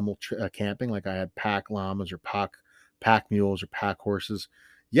pack animal camping, like I had pack llamas or pack mules or pack horses,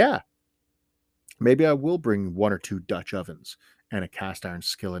 yeah, maybe I will bring 1 or 2 Dutch ovens and a cast iron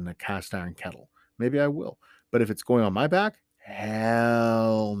skillet and a cast iron kettle. Maybe I will. But if it's going on my back,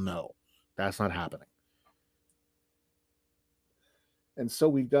 hell no. That's not happening. And so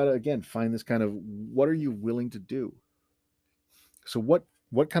we've got to, again, find this kind of, what are you willing to do? So what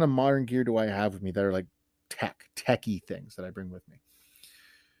kind of modern gear do I have with me that are like techie things that I bring with me?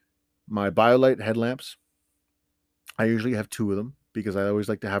 My BioLite headlamps. I usually have 2 of them because I always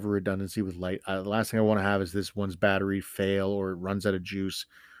like to have a redundancy with light. The last thing I want to have is this one's battery fail or it runs out of juice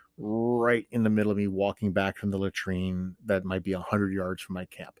right in the middle of me walking back from the latrine that might be 100 yards from my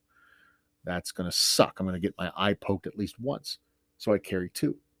camp. That's going to suck. I'm going to get my eye poked at least once. So I carry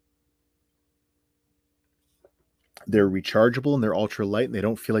 2. They're rechargeable and they're ultra light and they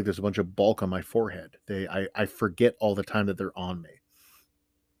don't feel like there's a bunch of bulk on my forehead. I forget all the time that they're on me.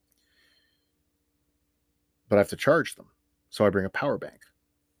 But I have to charge them. So I bring a power bank.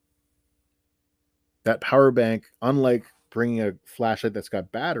 That power bank, unlike bringing a flashlight that's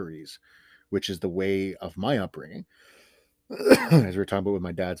got batteries, which is the way of my upbringing, as we were talking about with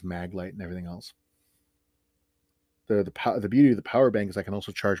my dad's mag light and everything else, the beauty of the power bank is I can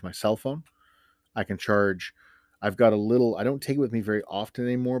also charge my cell phone. I can charge. I've got a little. I don't take it with me very often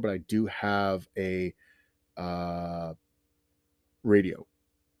anymore, but I do have a radio,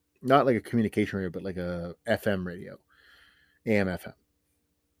 not like a communication radio, but like a FM radio, AM FM,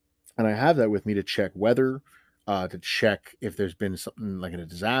 and I have that with me to check weather, to check if there's been something like a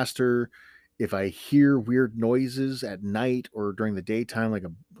disaster. If I hear weird noises at night or during the daytime,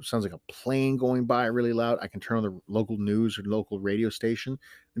 sounds like a plane going by really loud, I can turn on the local news or local radio station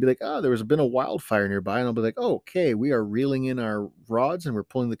and be like, oh, there was been a wildfire nearby. And I'll be like, oh, okay, we are reeling in our rods and we're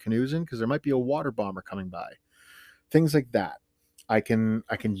pulling the canoes in because there might be a water bomber coming by. Things like that. I can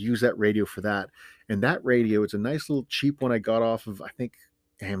use that radio for that. And that radio, it's a nice little cheap one I got off of, I think,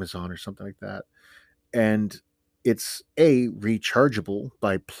 Amazon or something like that. And it's rechargeable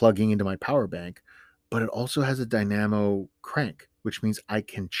by plugging into my power bank, but it also has a dynamo crank, which means I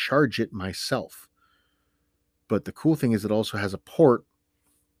can charge it myself. But the cool thing is it also has a port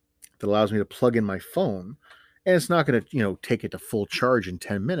that allows me to plug in my phone, and it's not going to, take it to full charge in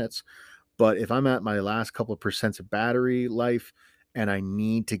 10 minutes. But if I'm at my last couple of percents of battery life and I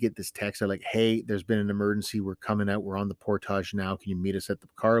need to get this text, I'm like, hey, there's been an emergency. We're coming out. We're on the portage now. Can you meet us at the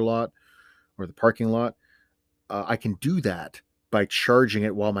car lot or the parking lot? I can do that by charging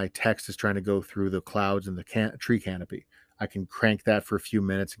it while my text is trying to go through the clouds and the tree canopy. I can crank that for a few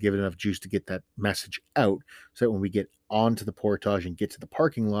minutes and give it enough juice to get that message out so that when we get onto the portage and get to the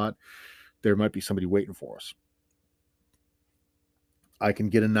parking lot, there might be somebody waiting for us. I can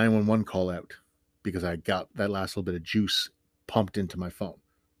get a 911 call out because I got that last little bit of juice pumped into my phone.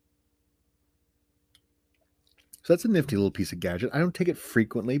 So that's a nifty little piece of gadget. I don't take it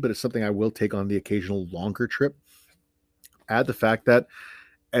frequently, but it's something I will take on the occasional longer trip. Add the fact that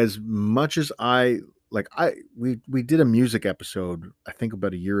as much as we did a music episode, I think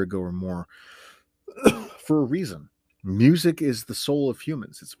about a year ago or more, for a reason. Music is the soul of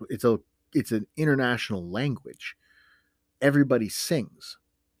humans. It's an international language. Everybody sings.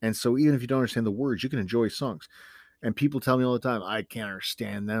 And so even if you don't understand the words, you can enjoy songs. And people tell me all the time, I can't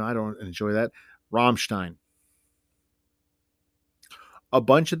understand them. I don't enjoy that. Rammstein. A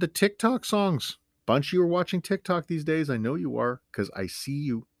bunch of the TikTok songs. Bunch of you are watching TikTok these days. I know you are because I see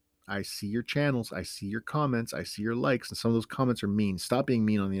you. I see your channels. I see your comments. I see your likes. And some of those comments are mean. Stop being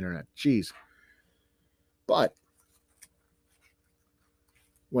mean on the internet. Jeez. But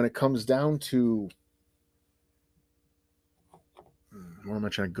when it comes down to, where am I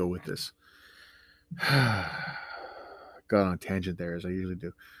trying to go with this? Got on a tangent there, as I usually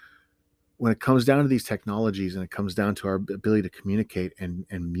do. When it comes down to these technologies and it comes down to our ability to communicate and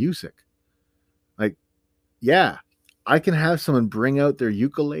music, like, yeah, I can have someone bring out their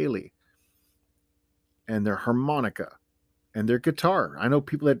ukulele and their harmonica and their guitar. I know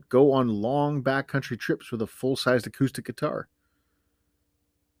people that go on long backcountry trips with a full-sized acoustic guitar.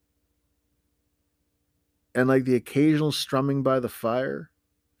 And like the occasional strumming by the fire,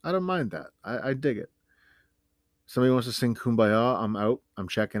 I don't mind that. I dig it. Somebody wants to sing Kumbaya, I'm out. I'm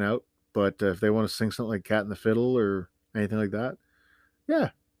checking out. But if they want to sing something like Cat and the Fiddle or anything like that,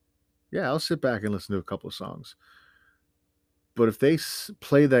 yeah, I'll sit back and listen to a couple of songs. But if they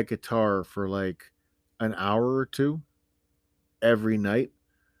play that guitar for like an hour or two every night,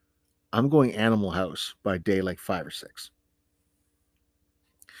 I'm going Animal House by day like 5 or 6.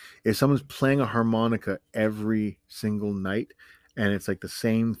 If someone's playing a harmonica every single night and it's like the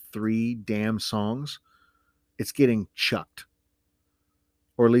same 3 damn songs, it's getting chucked.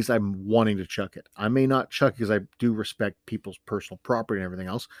 Or at least I'm wanting to chuck it. I may not chuck it because I do respect people's personal property and everything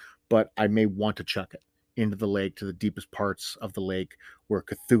else, but I may want to chuck it into the lake, to the deepest parts of the lake where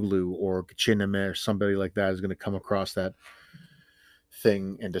Cthulhu or Gachiname or somebody like that is going to come across that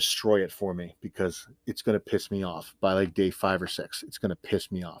thing and destroy it for me, because it's going to piss me off by like day 5 or 6. It's going to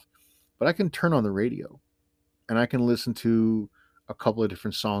piss me off. But I can turn on the radio and I can listen to a couple of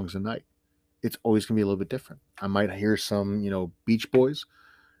different songs a night. It's always going to be a little bit different. I might hear some, Beach Boys.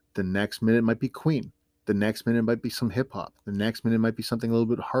 The next minute might be Queen. The next minute might be some hip hop. The next minute might be something a little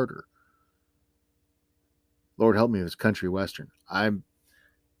bit harder. Lord help me if it's country western. I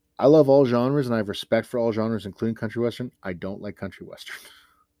love all genres and I have respect for all genres, including country western. I don't like country western.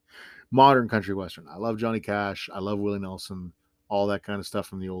 Modern country western. I love Johnny Cash. I love Willie Nelson. All that kind of stuff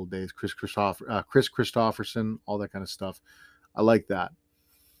from the old days. Chris Christopherson. All that kind of stuff. I like that.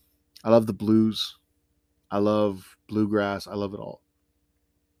 I love the blues. I love bluegrass. I love it all.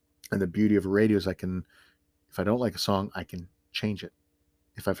 And the beauty of a radio is if I don't like a song, I can change it.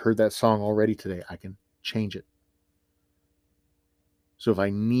 If I've heard that song already today, I can change it. So if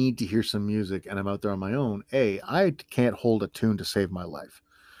I need to hear some music and I'm out there on my own, I can't hold a tune to save my life.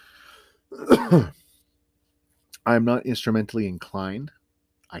 I'm not instrumentally inclined.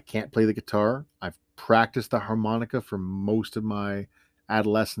 I can't play the guitar. I've practiced the harmonica for most of my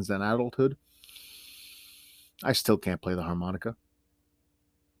adolescence and adulthood. I still can't play the harmonica.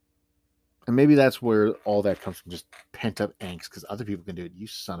 And maybe that's where all that comes from, just pent-up angst, because other people can do it. You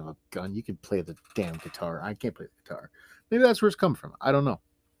son of a gun. You can play the damn guitar. I can't play the guitar. Maybe that's where it's come from. I don't know.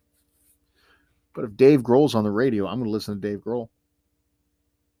 But if Dave Grohl's on the radio, I'm going to listen to Dave Grohl.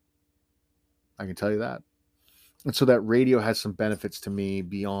 I can tell you that. And so that radio has some benefits to me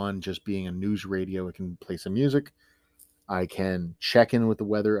beyond just being a news radio. It can play some music. I can check in with the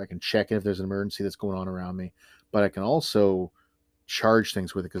weather. I can check in if there's an emergency that's going on around me. But I can also charge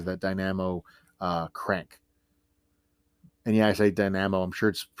things with it because of that dynamo crank. And yeah, I say dynamo. I'm sure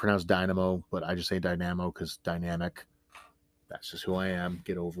it's pronounced dynamo, but I just say dynamo because dynamic. That's just who I am.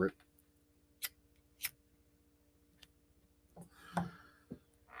 Get over it.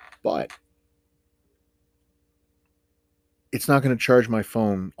 But it's not going to charge my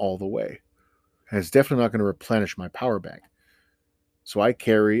phone all the way. And it's definitely not going to replenish my power bank. So I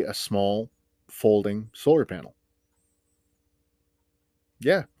carry a small folding solar panel.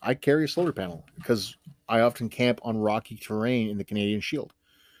 Yeah, I carry a solar panel because I often camp on rocky terrain in the Canadian Shield.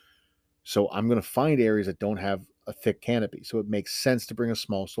 So I'm going to find areas that don't have a thick canopy. So it makes sense to bring a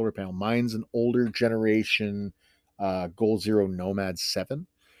small solar panel. Mine's an older generation Gold Zero Nomad 7.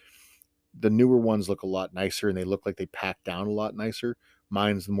 The newer ones look a lot nicer and they look like they pack down a lot nicer.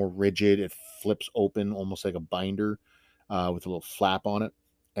 Mine's more rigid. It flips open almost like a binder with a little flap on it.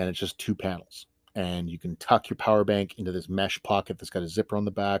 And it's just 2 panels. And you can tuck your power bank into this mesh pocket that's got a zipper on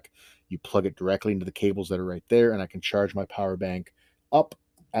the back. You plug it directly into the cables that are right there, and I can charge my power bank up.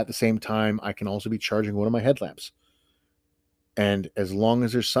 At the same time, I can also be charging one of my headlamps. And as long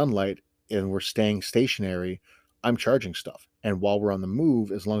as there's sunlight and we're staying stationary, I'm charging stuff. And while we're on the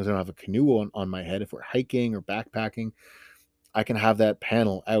move, as long as I don't have a canoe on my head, if we're hiking or backpacking, I can have that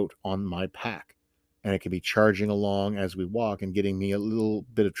panel out on my pack. And it can be charging along as we walk and getting me a little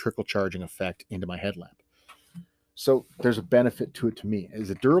bit of trickle charging effect into my headlamp. So there's a benefit to it to me. Is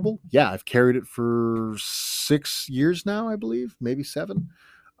it durable? Yeah, I've carried it for 6 years now, I believe. Maybe 7.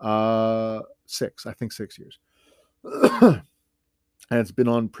 6. I think 6 years. And it's been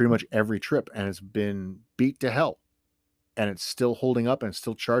on pretty much every trip. And it's been beat to hell. And it's still holding up and it's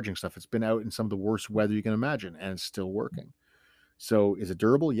still charging stuff. It's been out in some of the worst weather you can imagine. And it's still working. So is it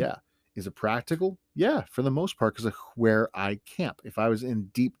durable? Yeah. Is it practical? Yeah, for the most part, because of where I camp. If I was in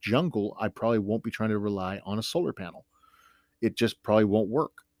deep jungle, I probably won't be trying to rely on a solar panel. It just probably won't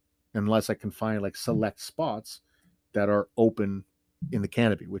work unless I can find like select spots that are open in the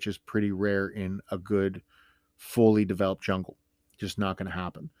canopy, which is pretty rare in a good, fully developed jungle. Just not going to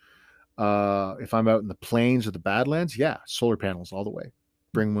happen. If I'm out in the plains or the Badlands, yeah, solar panels all the way.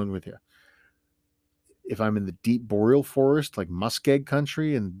 Bring one with you. If I'm in the deep boreal forest, like muskeg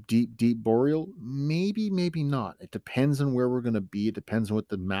country and deep boreal, maybe not. It depends on where we're going to be. It depends on what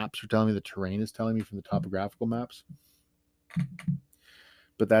the maps are telling me, the terrain is telling me from the topographical maps.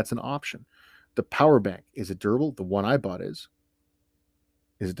 But that's an option. The power bank, is it durable? The one I bought is.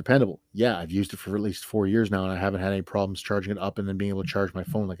 Is it dependable? Yeah, I've used it for at least 4 years now, and I haven't had any problems charging it up and then being able to charge my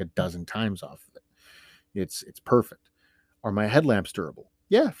phone like a dozen times off of it. It's perfect. Are my headlamps durable?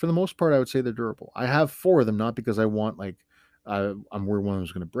 Yeah, for the most part, I would say they're durable. I have 4 of them, not because I want like I'm worried one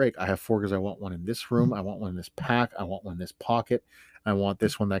was going to break. I have 4 because I want one in this room. I want one in this pack. I want one in this pocket. I want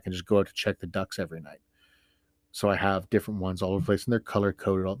this one that can just go out to check the ducks every night. So I have different ones all over the place, and they're color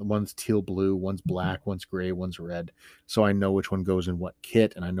coded. All the one's teal blue, one's black, one's gray, one's red. So I know which one goes in what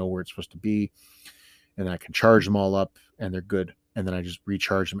kit, and I know where it's supposed to be. And I can charge them all up, and they're good. And then I just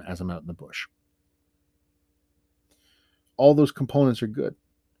recharge them as I'm out in the bush. All those components are good.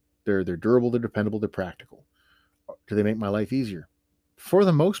 They're durable, they're dependable, they're practical. Do they make my life easier? For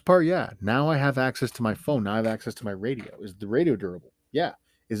the most part, yeah. Now I have access to my phone. Now I have access to my radio. Is the radio durable? Yeah.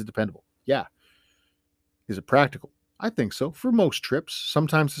 Is it dependable? Yeah. Is it practical? I think so. For most trips.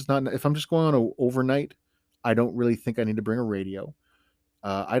 Sometimes it's not. If I'm just going on an overnight, I don't really think I need to bring a radio.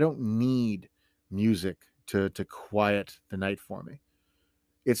 I don't need music to quiet the night for me.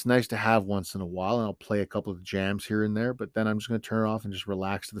 It's nice to have once in a while, and I'll play a couple of jams here and there, but then I'm just going to turn it off and just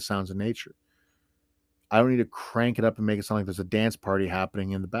relax to the sounds of nature. I don't need to crank it up and make it sound like there's a dance party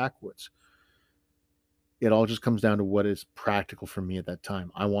happening in the backwoods. It all just comes down to what is practical for me at that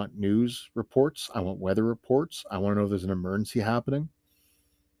time. I want news reports. I want weather reports. I want to know if there's an emergency happening.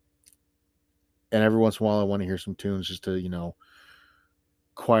 And every once in a while, I want to hear some tunes just to,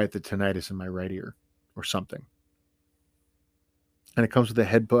 quiet the tinnitus in my right ear or something. And it comes with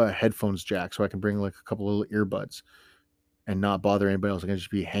a headphones jack, so I can bring like a couple little earbuds and not bother anybody else. I can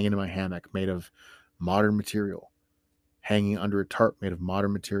just be hanging in my hammock made of modern material, hanging under a tarp made of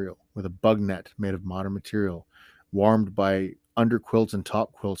modern material, with a bug net made of modern material, warmed by under quilts and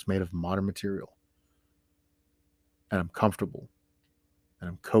top quilts made of modern material. And I'm comfortable, and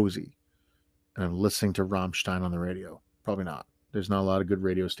I'm cozy, and I'm listening to Rammstein on the radio. Probably not. There's not a lot of good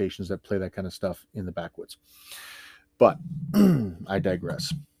radio stations that play that kind of stuff in the backwoods. But I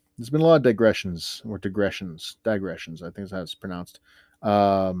digress. There's been a lot of digressions, I think is how it's pronounced,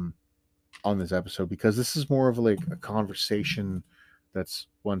 on this episode, because this is more of like a conversation that's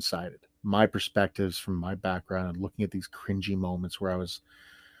one-sided. My perspectives from my background and looking at these cringy moments where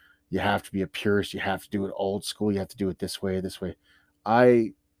you have to be a purist, you have to do it old school, you have to do it this way.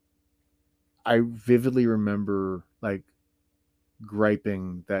 I vividly remember like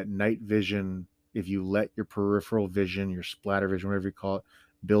griping that night vision, if you let your peripheral vision, your splatter vision, whatever you call it,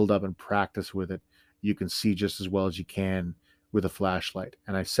 build up and practice with it, you can see just as well as you can with a flashlight.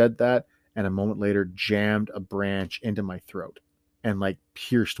 And I said that, and a moment later jammed a branch into my throat and like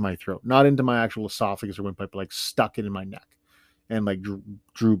pierced my throat, not into my actual esophagus or windpipe, but like stuck it in my neck and like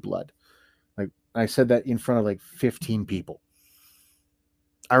drew blood. Like I said that in front of like 15 people.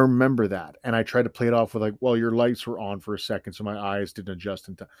 I remember that, and I tried to play it off with like, well, your lights were on for a second, so my eyes didn't adjust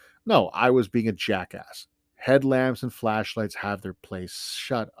in time. No, I was being a jackass. Headlamps and flashlights have their place.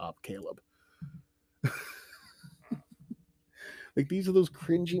 Shut up, Caleb. Like, these are those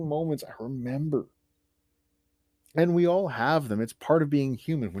cringy moments I remember. And we all have them. It's part of being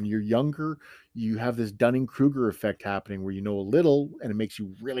human. When you're younger, you have this Dunning-Kruger effect happening where you know a little, and it makes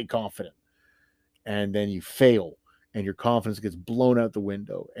you really confident. And then you fail, and your confidence gets blown out the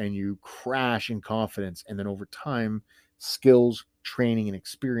window, and you crash in confidence. And then over time, skills, training, and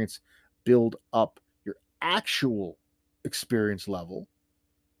experience build up your actual experience level.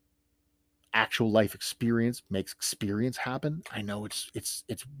 Actual life experience makes experience happen. I know it's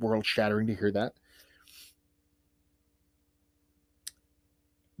world shattering to hear that.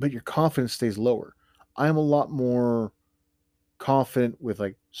 But your confidence stays lower. I'm a lot more confident with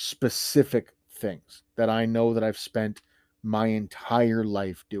like specific things that I know that I've spent my entire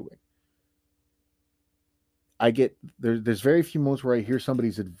life doing. There's very few moments where I hear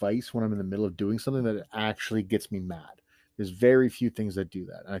somebody's advice when I'm in the middle of doing something that actually gets me mad. There's very few things that do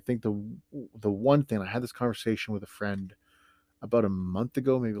that. And I think the one thing, I had this conversation with a friend about a month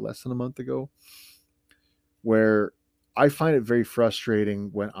ago, maybe less than a month ago, where I find it very frustrating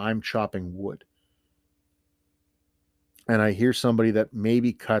when I'm chopping wood and I hear somebody that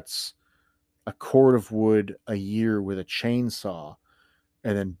maybe cuts a cord of wood a year with a chainsaw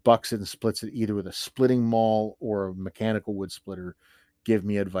and then bucks it and splits it either with a splitting maul or a mechanical wood splitter, give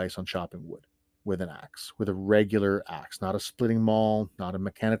me advice on chopping wood with an axe, with a regular axe, not a splitting maul, not a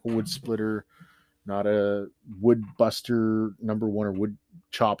mechanical wood splitter, not a wood buster number one or wood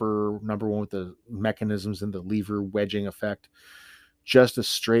chopper number one with the mechanisms and the lever wedging effect. Just a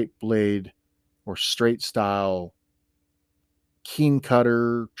straight blade or straight style keen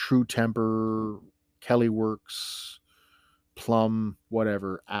cutter, true temper, Kelly Works, plum,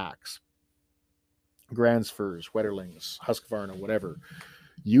 whatever, axe, Gransfurs, Wetterlings, Husqvarna, whatever,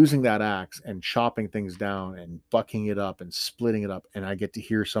 using that axe and chopping things down and bucking it up and splitting it up. And I get to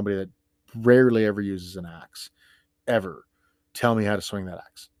hear somebody that rarely ever uses an axe ever tell me how to swing that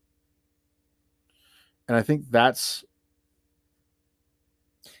axe. And I think that's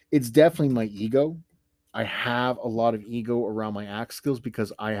It's definitely my ego. I have a lot of ego around my axe skills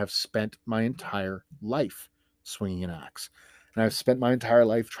because I have spent my entire life swinging an axe. And I've spent my entire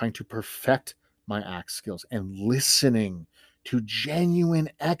life trying to perfect my axe skills and listening to genuine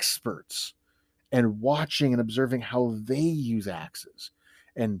experts and watching and observing how they use axes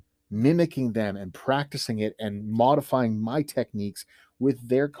and mimicking them and practicing it and modifying my techniques with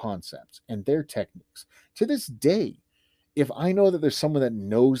their concepts and their techniques. To this day, if I know that there's someone that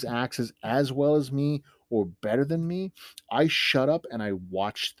knows axes as well as me or better than me, I shut up and I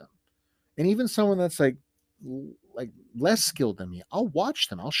watch them. And even someone that's like less skilled than me, I'll watch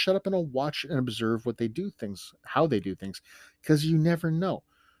them. I'll shut up and I'll watch and observe what they do things, how they do things, because you never know.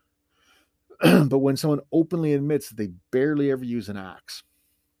 But when someone openly admits that they barely ever use an axe,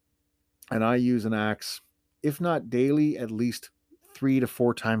 and I use an axe, if not daily, at least 3 to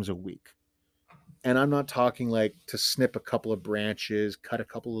 4 times a week. And I'm not talking like to snip a couple of branches, cut a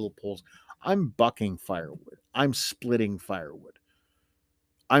couple little poles. I'm bucking firewood. I'm splitting firewood.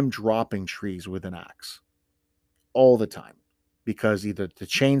 I'm dropping trees with an axe all the time because either the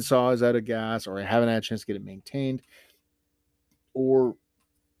chainsaw is out of gas or I haven't had a chance to get it maintained, or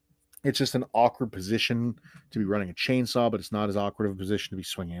it's just an awkward position to be running a chainsaw, but it's not as awkward of a position to be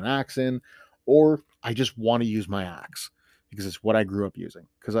swinging an axe in, or I just want to use my axe because it's what I grew up using.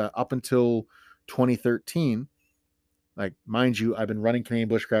 Because up until 2013, like, mind you, I've been running Canadian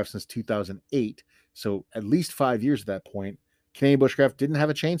Bushcraft since 2008. So at least 5 years at that point, Canadian Bushcraft didn't have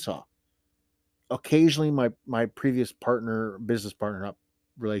a chainsaw. Occasionally, my previous partner, business partner, not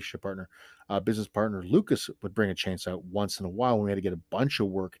relationship partner, business partner, Lucas, would bring a chainsaw once in a while when we had to get a bunch of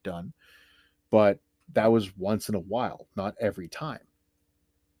work done. But that was once in a while, not every time.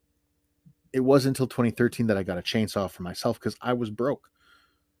 It wasn't until 2013 that I got a chainsaw for myself because I was broke.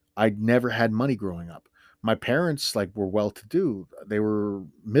 I'd never had money growing up. My parents were well-to-do. They were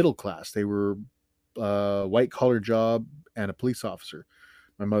middle class. They were white-collar job and a police officer.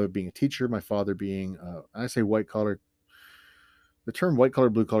 My mother being a teacher, my father being, I say white-collar. The term white-collar,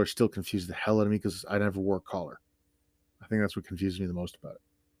 blue-collar still confused the hell out of me because I never wore a collar. I think that's what confused me the most about it.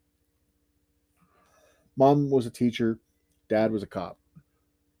 Mom was a teacher. Dad was a cop.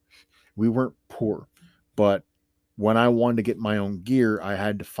 We weren't poor, but when I wanted to get my own gear, I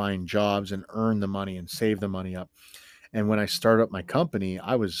had to find jobs and earn the money and save the money up. And when I started up my company,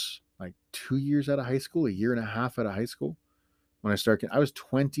 I was like 2 years out of high school, a year and a half out of high school. When I started, I was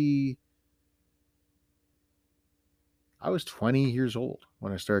 20 years old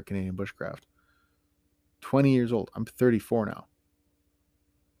when I started Canadian Bushcraft. 20 years old. I'm 34 now.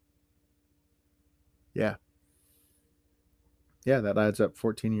 Yeah. Yeah, that adds up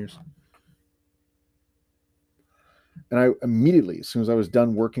 14 years. And I immediately, as soon as I was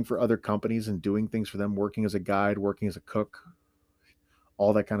done working for other companies and doing things for them, working as a guide, working as a cook,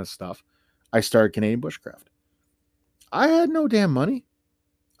 all that kind of stuff, I started Canadian Bushcraft. I had no damn money.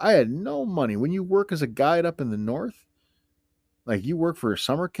 I had no money. When you work as a guide up in the north, like you work for a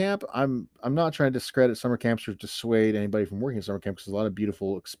summer camp, I'm not trying to discredit summer camps or dissuade anybody from working at summer camp because there's a lot of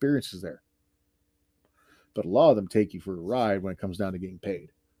beautiful experiences there. But a lot of them take you for a ride when it comes down to getting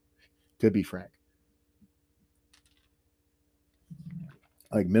paid, to be frank.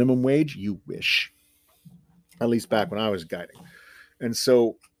 Like minimum wage, you wish. At least back when I was guiding. And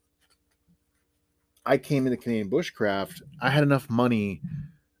so I came into Canadian Bushcraft. I had enough money.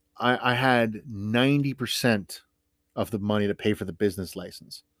 I had 90% of the money to pay for the business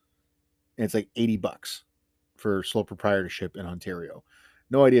license. And it's like $80 for sole proprietorship in Ontario.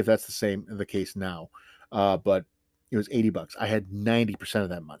 No idea if that's the case now. But it was $80. I had 90% of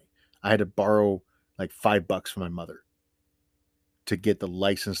that money. I had to borrow like $5 from my mother to get the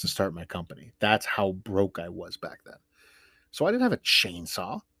license to start my company. That's how broke I was back then. So I didn't have a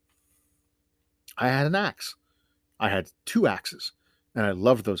chainsaw. I had an axe. I had 2 axes, and I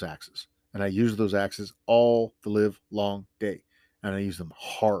loved those axes. And I used those axes all the live long day. And I used them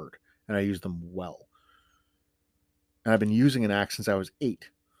hard, and I used them well. And I've been using an axe since I was 8.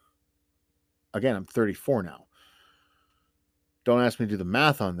 Again, I'm 34 now. Don't ask me to do the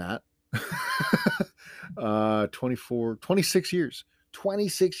math on that. 26 years.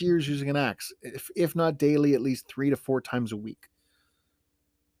 26 years using an axe. If not daily, at least 3 to 4 times a week.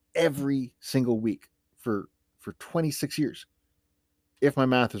 Every single week for 26 years. If my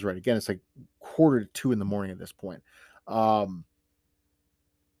math is right. Again, it's like 1:45 in the morning at this point. And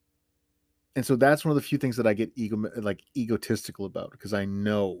so that's one of the few things that I get egotistical about because I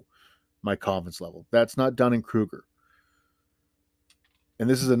know my confidence level. That's not Dunning-Kruger. And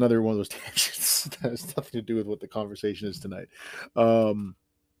this is another one of those tangents that has nothing to do with what the conversation is tonight.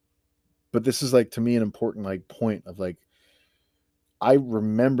 But this is to me an important point of I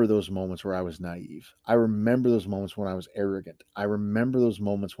remember those moments where I was naive. I remember those moments when I was arrogant. I remember those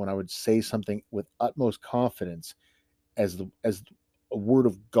moments when I would say something with utmost confidence as a word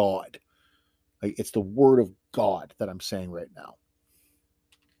of God. Like, it's the word of God that I'm saying right now.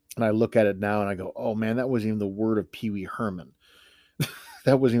 And I look at it now and I go, oh man, that wasn't even the word of Pee Wee Herman.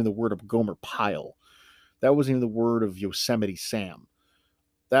 That wasn't even the word of Gomer Pyle. That wasn't even the word of Yosemite Sam.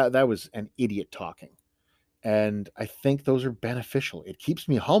 That was an idiot talking. And I think those are beneficial. It keeps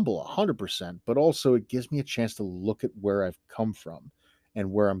me humble 100%, but also it gives me a chance to look at where I've come from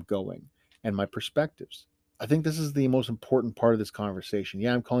and where I'm going and my perspectives. I think this is the most important part of this conversation.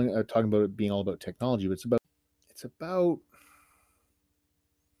 Yeah, I'm talking about it being all about technology, but it's about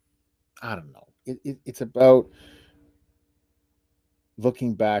I don't know. It's about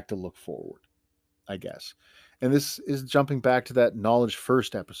looking back to look forward, I guess. And this is jumping back to that knowledge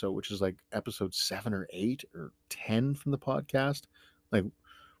first episode, which is like episode 7 or 8 or 10 from the podcast. Like,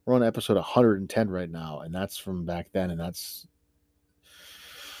 we're on episode 110 right now, and that's from back then, and that's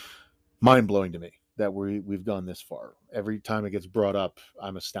mind blowing to me that we've gone this far. Every time it gets brought up,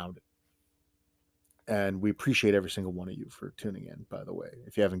 I'm astounded. And we appreciate every single one of you for tuning in, by the way.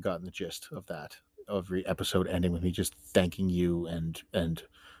 If you haven't gotten the gist of that, every episode ending with me just thanking you and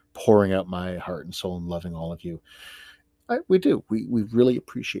pouring out my heart and soul and loving all of you. We do. We really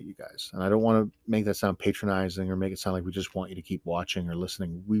appreciate you guys. And I don't want to make that sound patronizing or make it sound like we just want you to keep watching or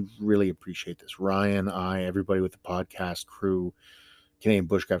listening. We really appreciate this. Ryan, everybody with the podcast crew, Canadian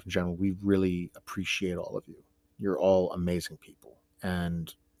Bushcraft in general, we really appreciate all of you. You're all amazing people.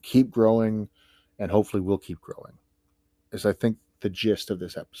 And keep growing, and hopefully we'll keep growing. Is I think the gist of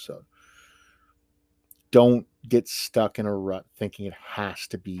this episode. Don't get stuck in a rut thinking it has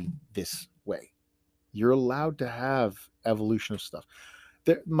to be this way. You're allowed to have evolution of stuff.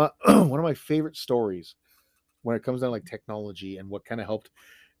 One of my favorite stories when it comes down to like technology and what kind of helped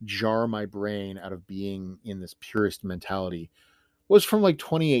jar my brain out of being in this purist mentality was from like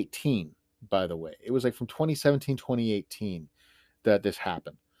 2018, by the way. It was like from 2017, 2018 that this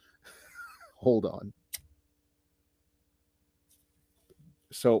happened. Hold on.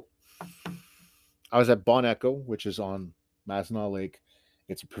 So I was at Bon Echo, which is on Mackinac Lake.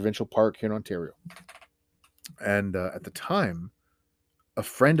 It's a provincial park here in Ontario. And at the time, a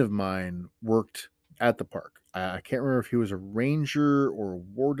friend of mine worked at the park. I can't remember if he was a ranger or a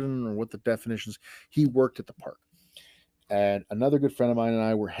warden or what the definitions. He worked at the park. And another good friend of mine and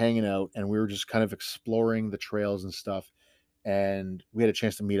I were hanging out, and we were just kind of exploring the trails and stuff. And we had a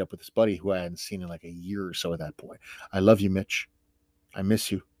chance to meet up with this buddy who I hadn't seen in like a year or so at that point. I love you, Mitch. I miss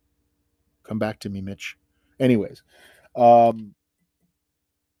you. Come back to me, Mitch. Anyways, my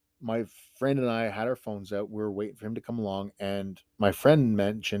friend and I had our phones out. We were waiting for him to come along, and my friend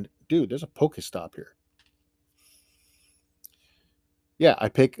mentioned, dude, there's a Pokestop here. Yeah, I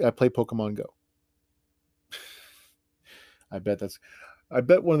play Pokemon Go. I bet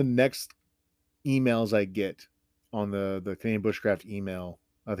one of the next emails I get on the Canadian Bushcraft email,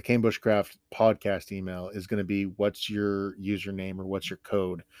 the Canadian Bushcraft podcast email is going to be, what's your username or what's your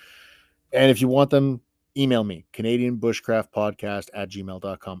code? And if you want them, email me,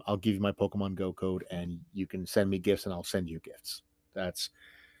 canadianbushcraftpodcast@gmail.com. I'll give you my Pokemon Go code, and you can send me gifts, and I'll send you gifts. That's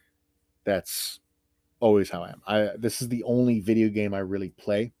always how I am. This is the only video game I really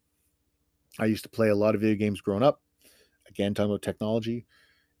play. I used to play a lot of video games growing up. Again, talking about technology.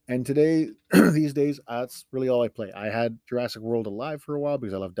 And today, these days, that's really all I play. I had Jurassic World Alive for a while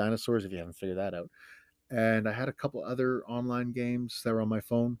because I love dinosaurs, if you haven't figured that out. And I had a couple other online games that were on my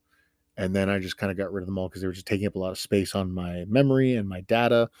phone. And then I just kind of got rid of them all because they were just taking up a lot of space on my memory and my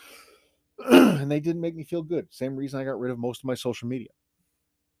data. And they didn't make me feel good. Same reason I got rid of most of my social media.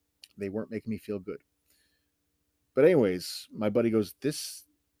 They weren't making me feel good. But anyways, my buddy goes, this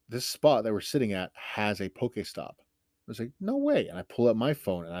spot that we're sitting at has a Pokestop. I was like, no way. And I pull up my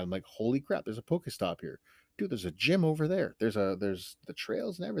phone and I'm like, holy crap, there's a Pokestop here. Dude, there's a gym over there. There's the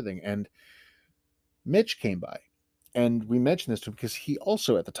trails and everything. And Mitch came by. And we mentioned this to him because he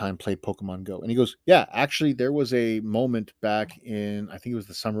also at the time played Pokemon Go. And he goes, yeah, actually, there was a moment back in, I think it was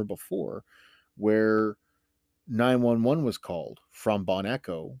the summer before, where 911 was called from Bon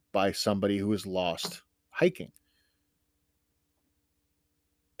Echo by somebody who was lost hiking.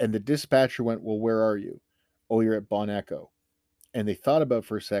 And the dispatcher went, well, where are you? Oh, you're at Bon Echo. And they thought about it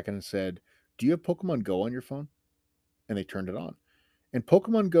for a second and said, do you have Pokemon Go on your phone? And they turned it on. And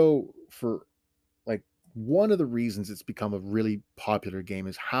Pokemon Go, for like one of the reasons it's become a really popular game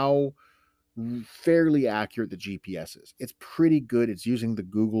is how fairly accurate the GPS is. It's pretty good. It's using the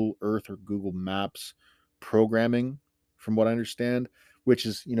Google Earth or Google Maps programming, from what I understand, which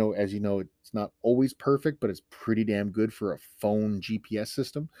is, as you know, it's not always perfect, but it's pretty damn good for a phone GPS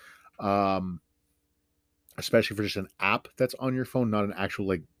system. Especially for just an app that's on your phone, not an actual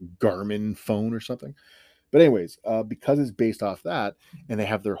like Garmin phone or something. But anyways, because it's based off that, and they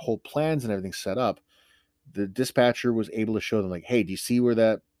have their whole plans and everything set up, the dispatcher was able to show them like, hey, do you see where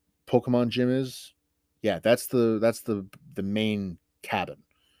that Pokemon gym is? Yeah, that's the main cabin.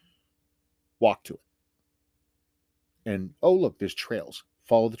 Walk to it. And oh look, there's trails.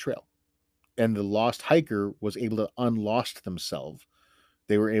 Follow the trail. And the lost hiker was able to unlost themselves.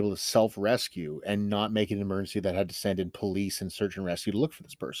 They were able to self-rescue and not make it an emergency that had to send in police and search and rescue to look for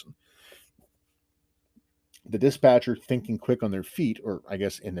this person. The dispatcher, thinking quick on their feet, or I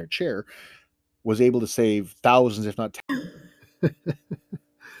guess in their chair, was able to save thousands, if not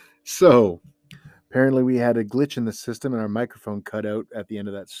So apparently we had a glitch in the system and our microphone cut out at the end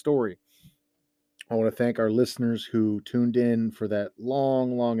of that story. I want to thank our listeners who tuned in for that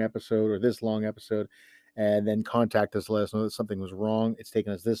long episode, or this long episode, and then contact us, let us know that something was wrong. It's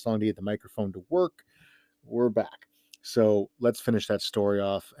taken us this long to get the microphone to work. We're back. So let's finish that story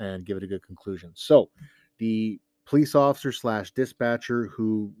off and give it a good conclusion. So the police officer / dispatcher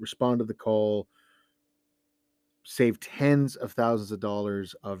who responded to the call saved tens of thousands of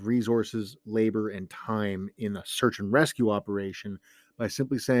dollars of resources, labor, and time in a search and rescue operation by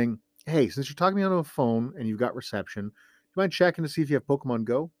simply saying, hey, since you're talking to me on a phone and you've got reception, do you mind checking to see if you have Pokemon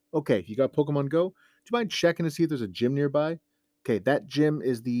Go? Okay, you got Pokemon Go? Do you mind checking to see if there's a gym nearby? Okay, that gym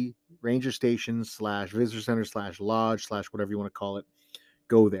is the ranger station / visitor center / lodge / whatever you want to call it.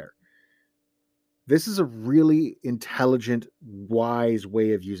 Go there. This is a really intelligent, wise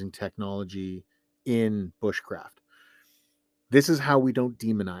way of using technology in bushcraft. This is how we don't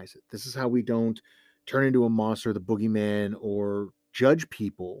demonize it. This is how we don't turn into a monster, the boogeyman, or judge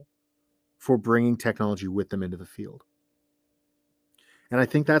people for bringing technology with them into the field. And I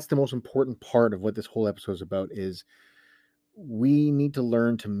think that's the most important part of what this whole episode is about, is we need to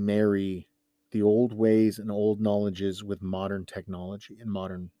learn to marry the old ways and old knowledges with modern technology and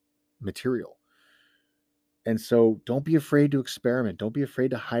modern material. And so don't be afraid to experiment. Don't be afraid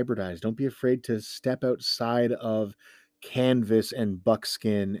to hybridize. Don't be afraid to step outside of canvas and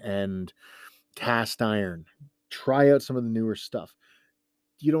buckskin and cast iron. Try out some of the newer stuff.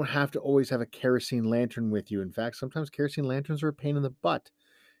 You don't have to always have a kerosene lantern with you. In fact, sometimes kerosene lanterns are a pain in the butt.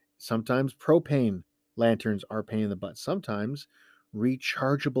 Sometimes propane lanterns are a pain in the butt. Sometimes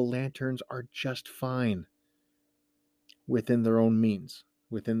rechargeable lanterns are just fine within their own means,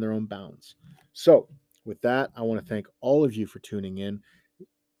 within their own bounds. So, with that, I want to thank all of you for tuning in.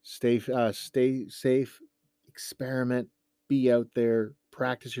 Stay safe, experiment, be out there,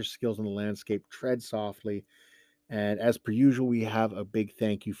 practice your skills on the landscape, tread softly. And as per usual, we have a big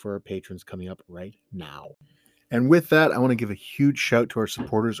thank you for our patrons coming up right now. And with that, I want to give a huge shout to our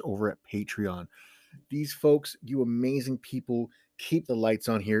supporters over at Patreon. These folks, you amazing people, keep the lights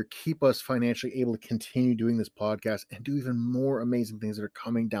on here, keep us financially able to continue doing this podcast and do even more amazing things that are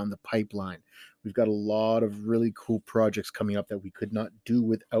coming down the pipeline. We've got a lot of really cool projects coming up that we could not do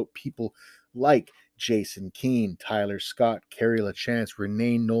without people like Jason Keene, Tyler Scott, Carrie LaChance,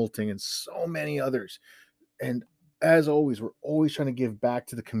 Renee Knowlting, and so many others. And as always, we're always trying to give back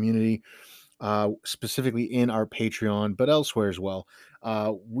to the community, specifically in our Patreon, but elsewhere as well.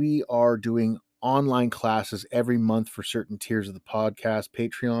 We are doing online classes every month for certain tiers of the podcast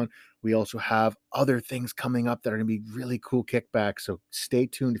Patreon. We also have other things coming up that are going to be really cool kickbacks. So stay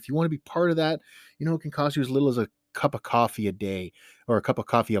tuned. If you want to be part of that, it can cost you as little as a cup of coffee a day, or a cup of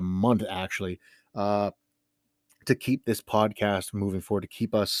coffee a month, actually, to keep this podcast moving forward, to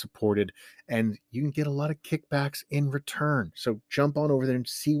keep us supported, and you can get a lot of kickbacks in return. So jump on over there and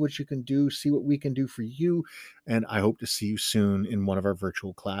see what you can do, see what we can do for you, and I hope to see you soon in one of our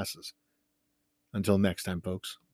virtual classes. Until next time, folks.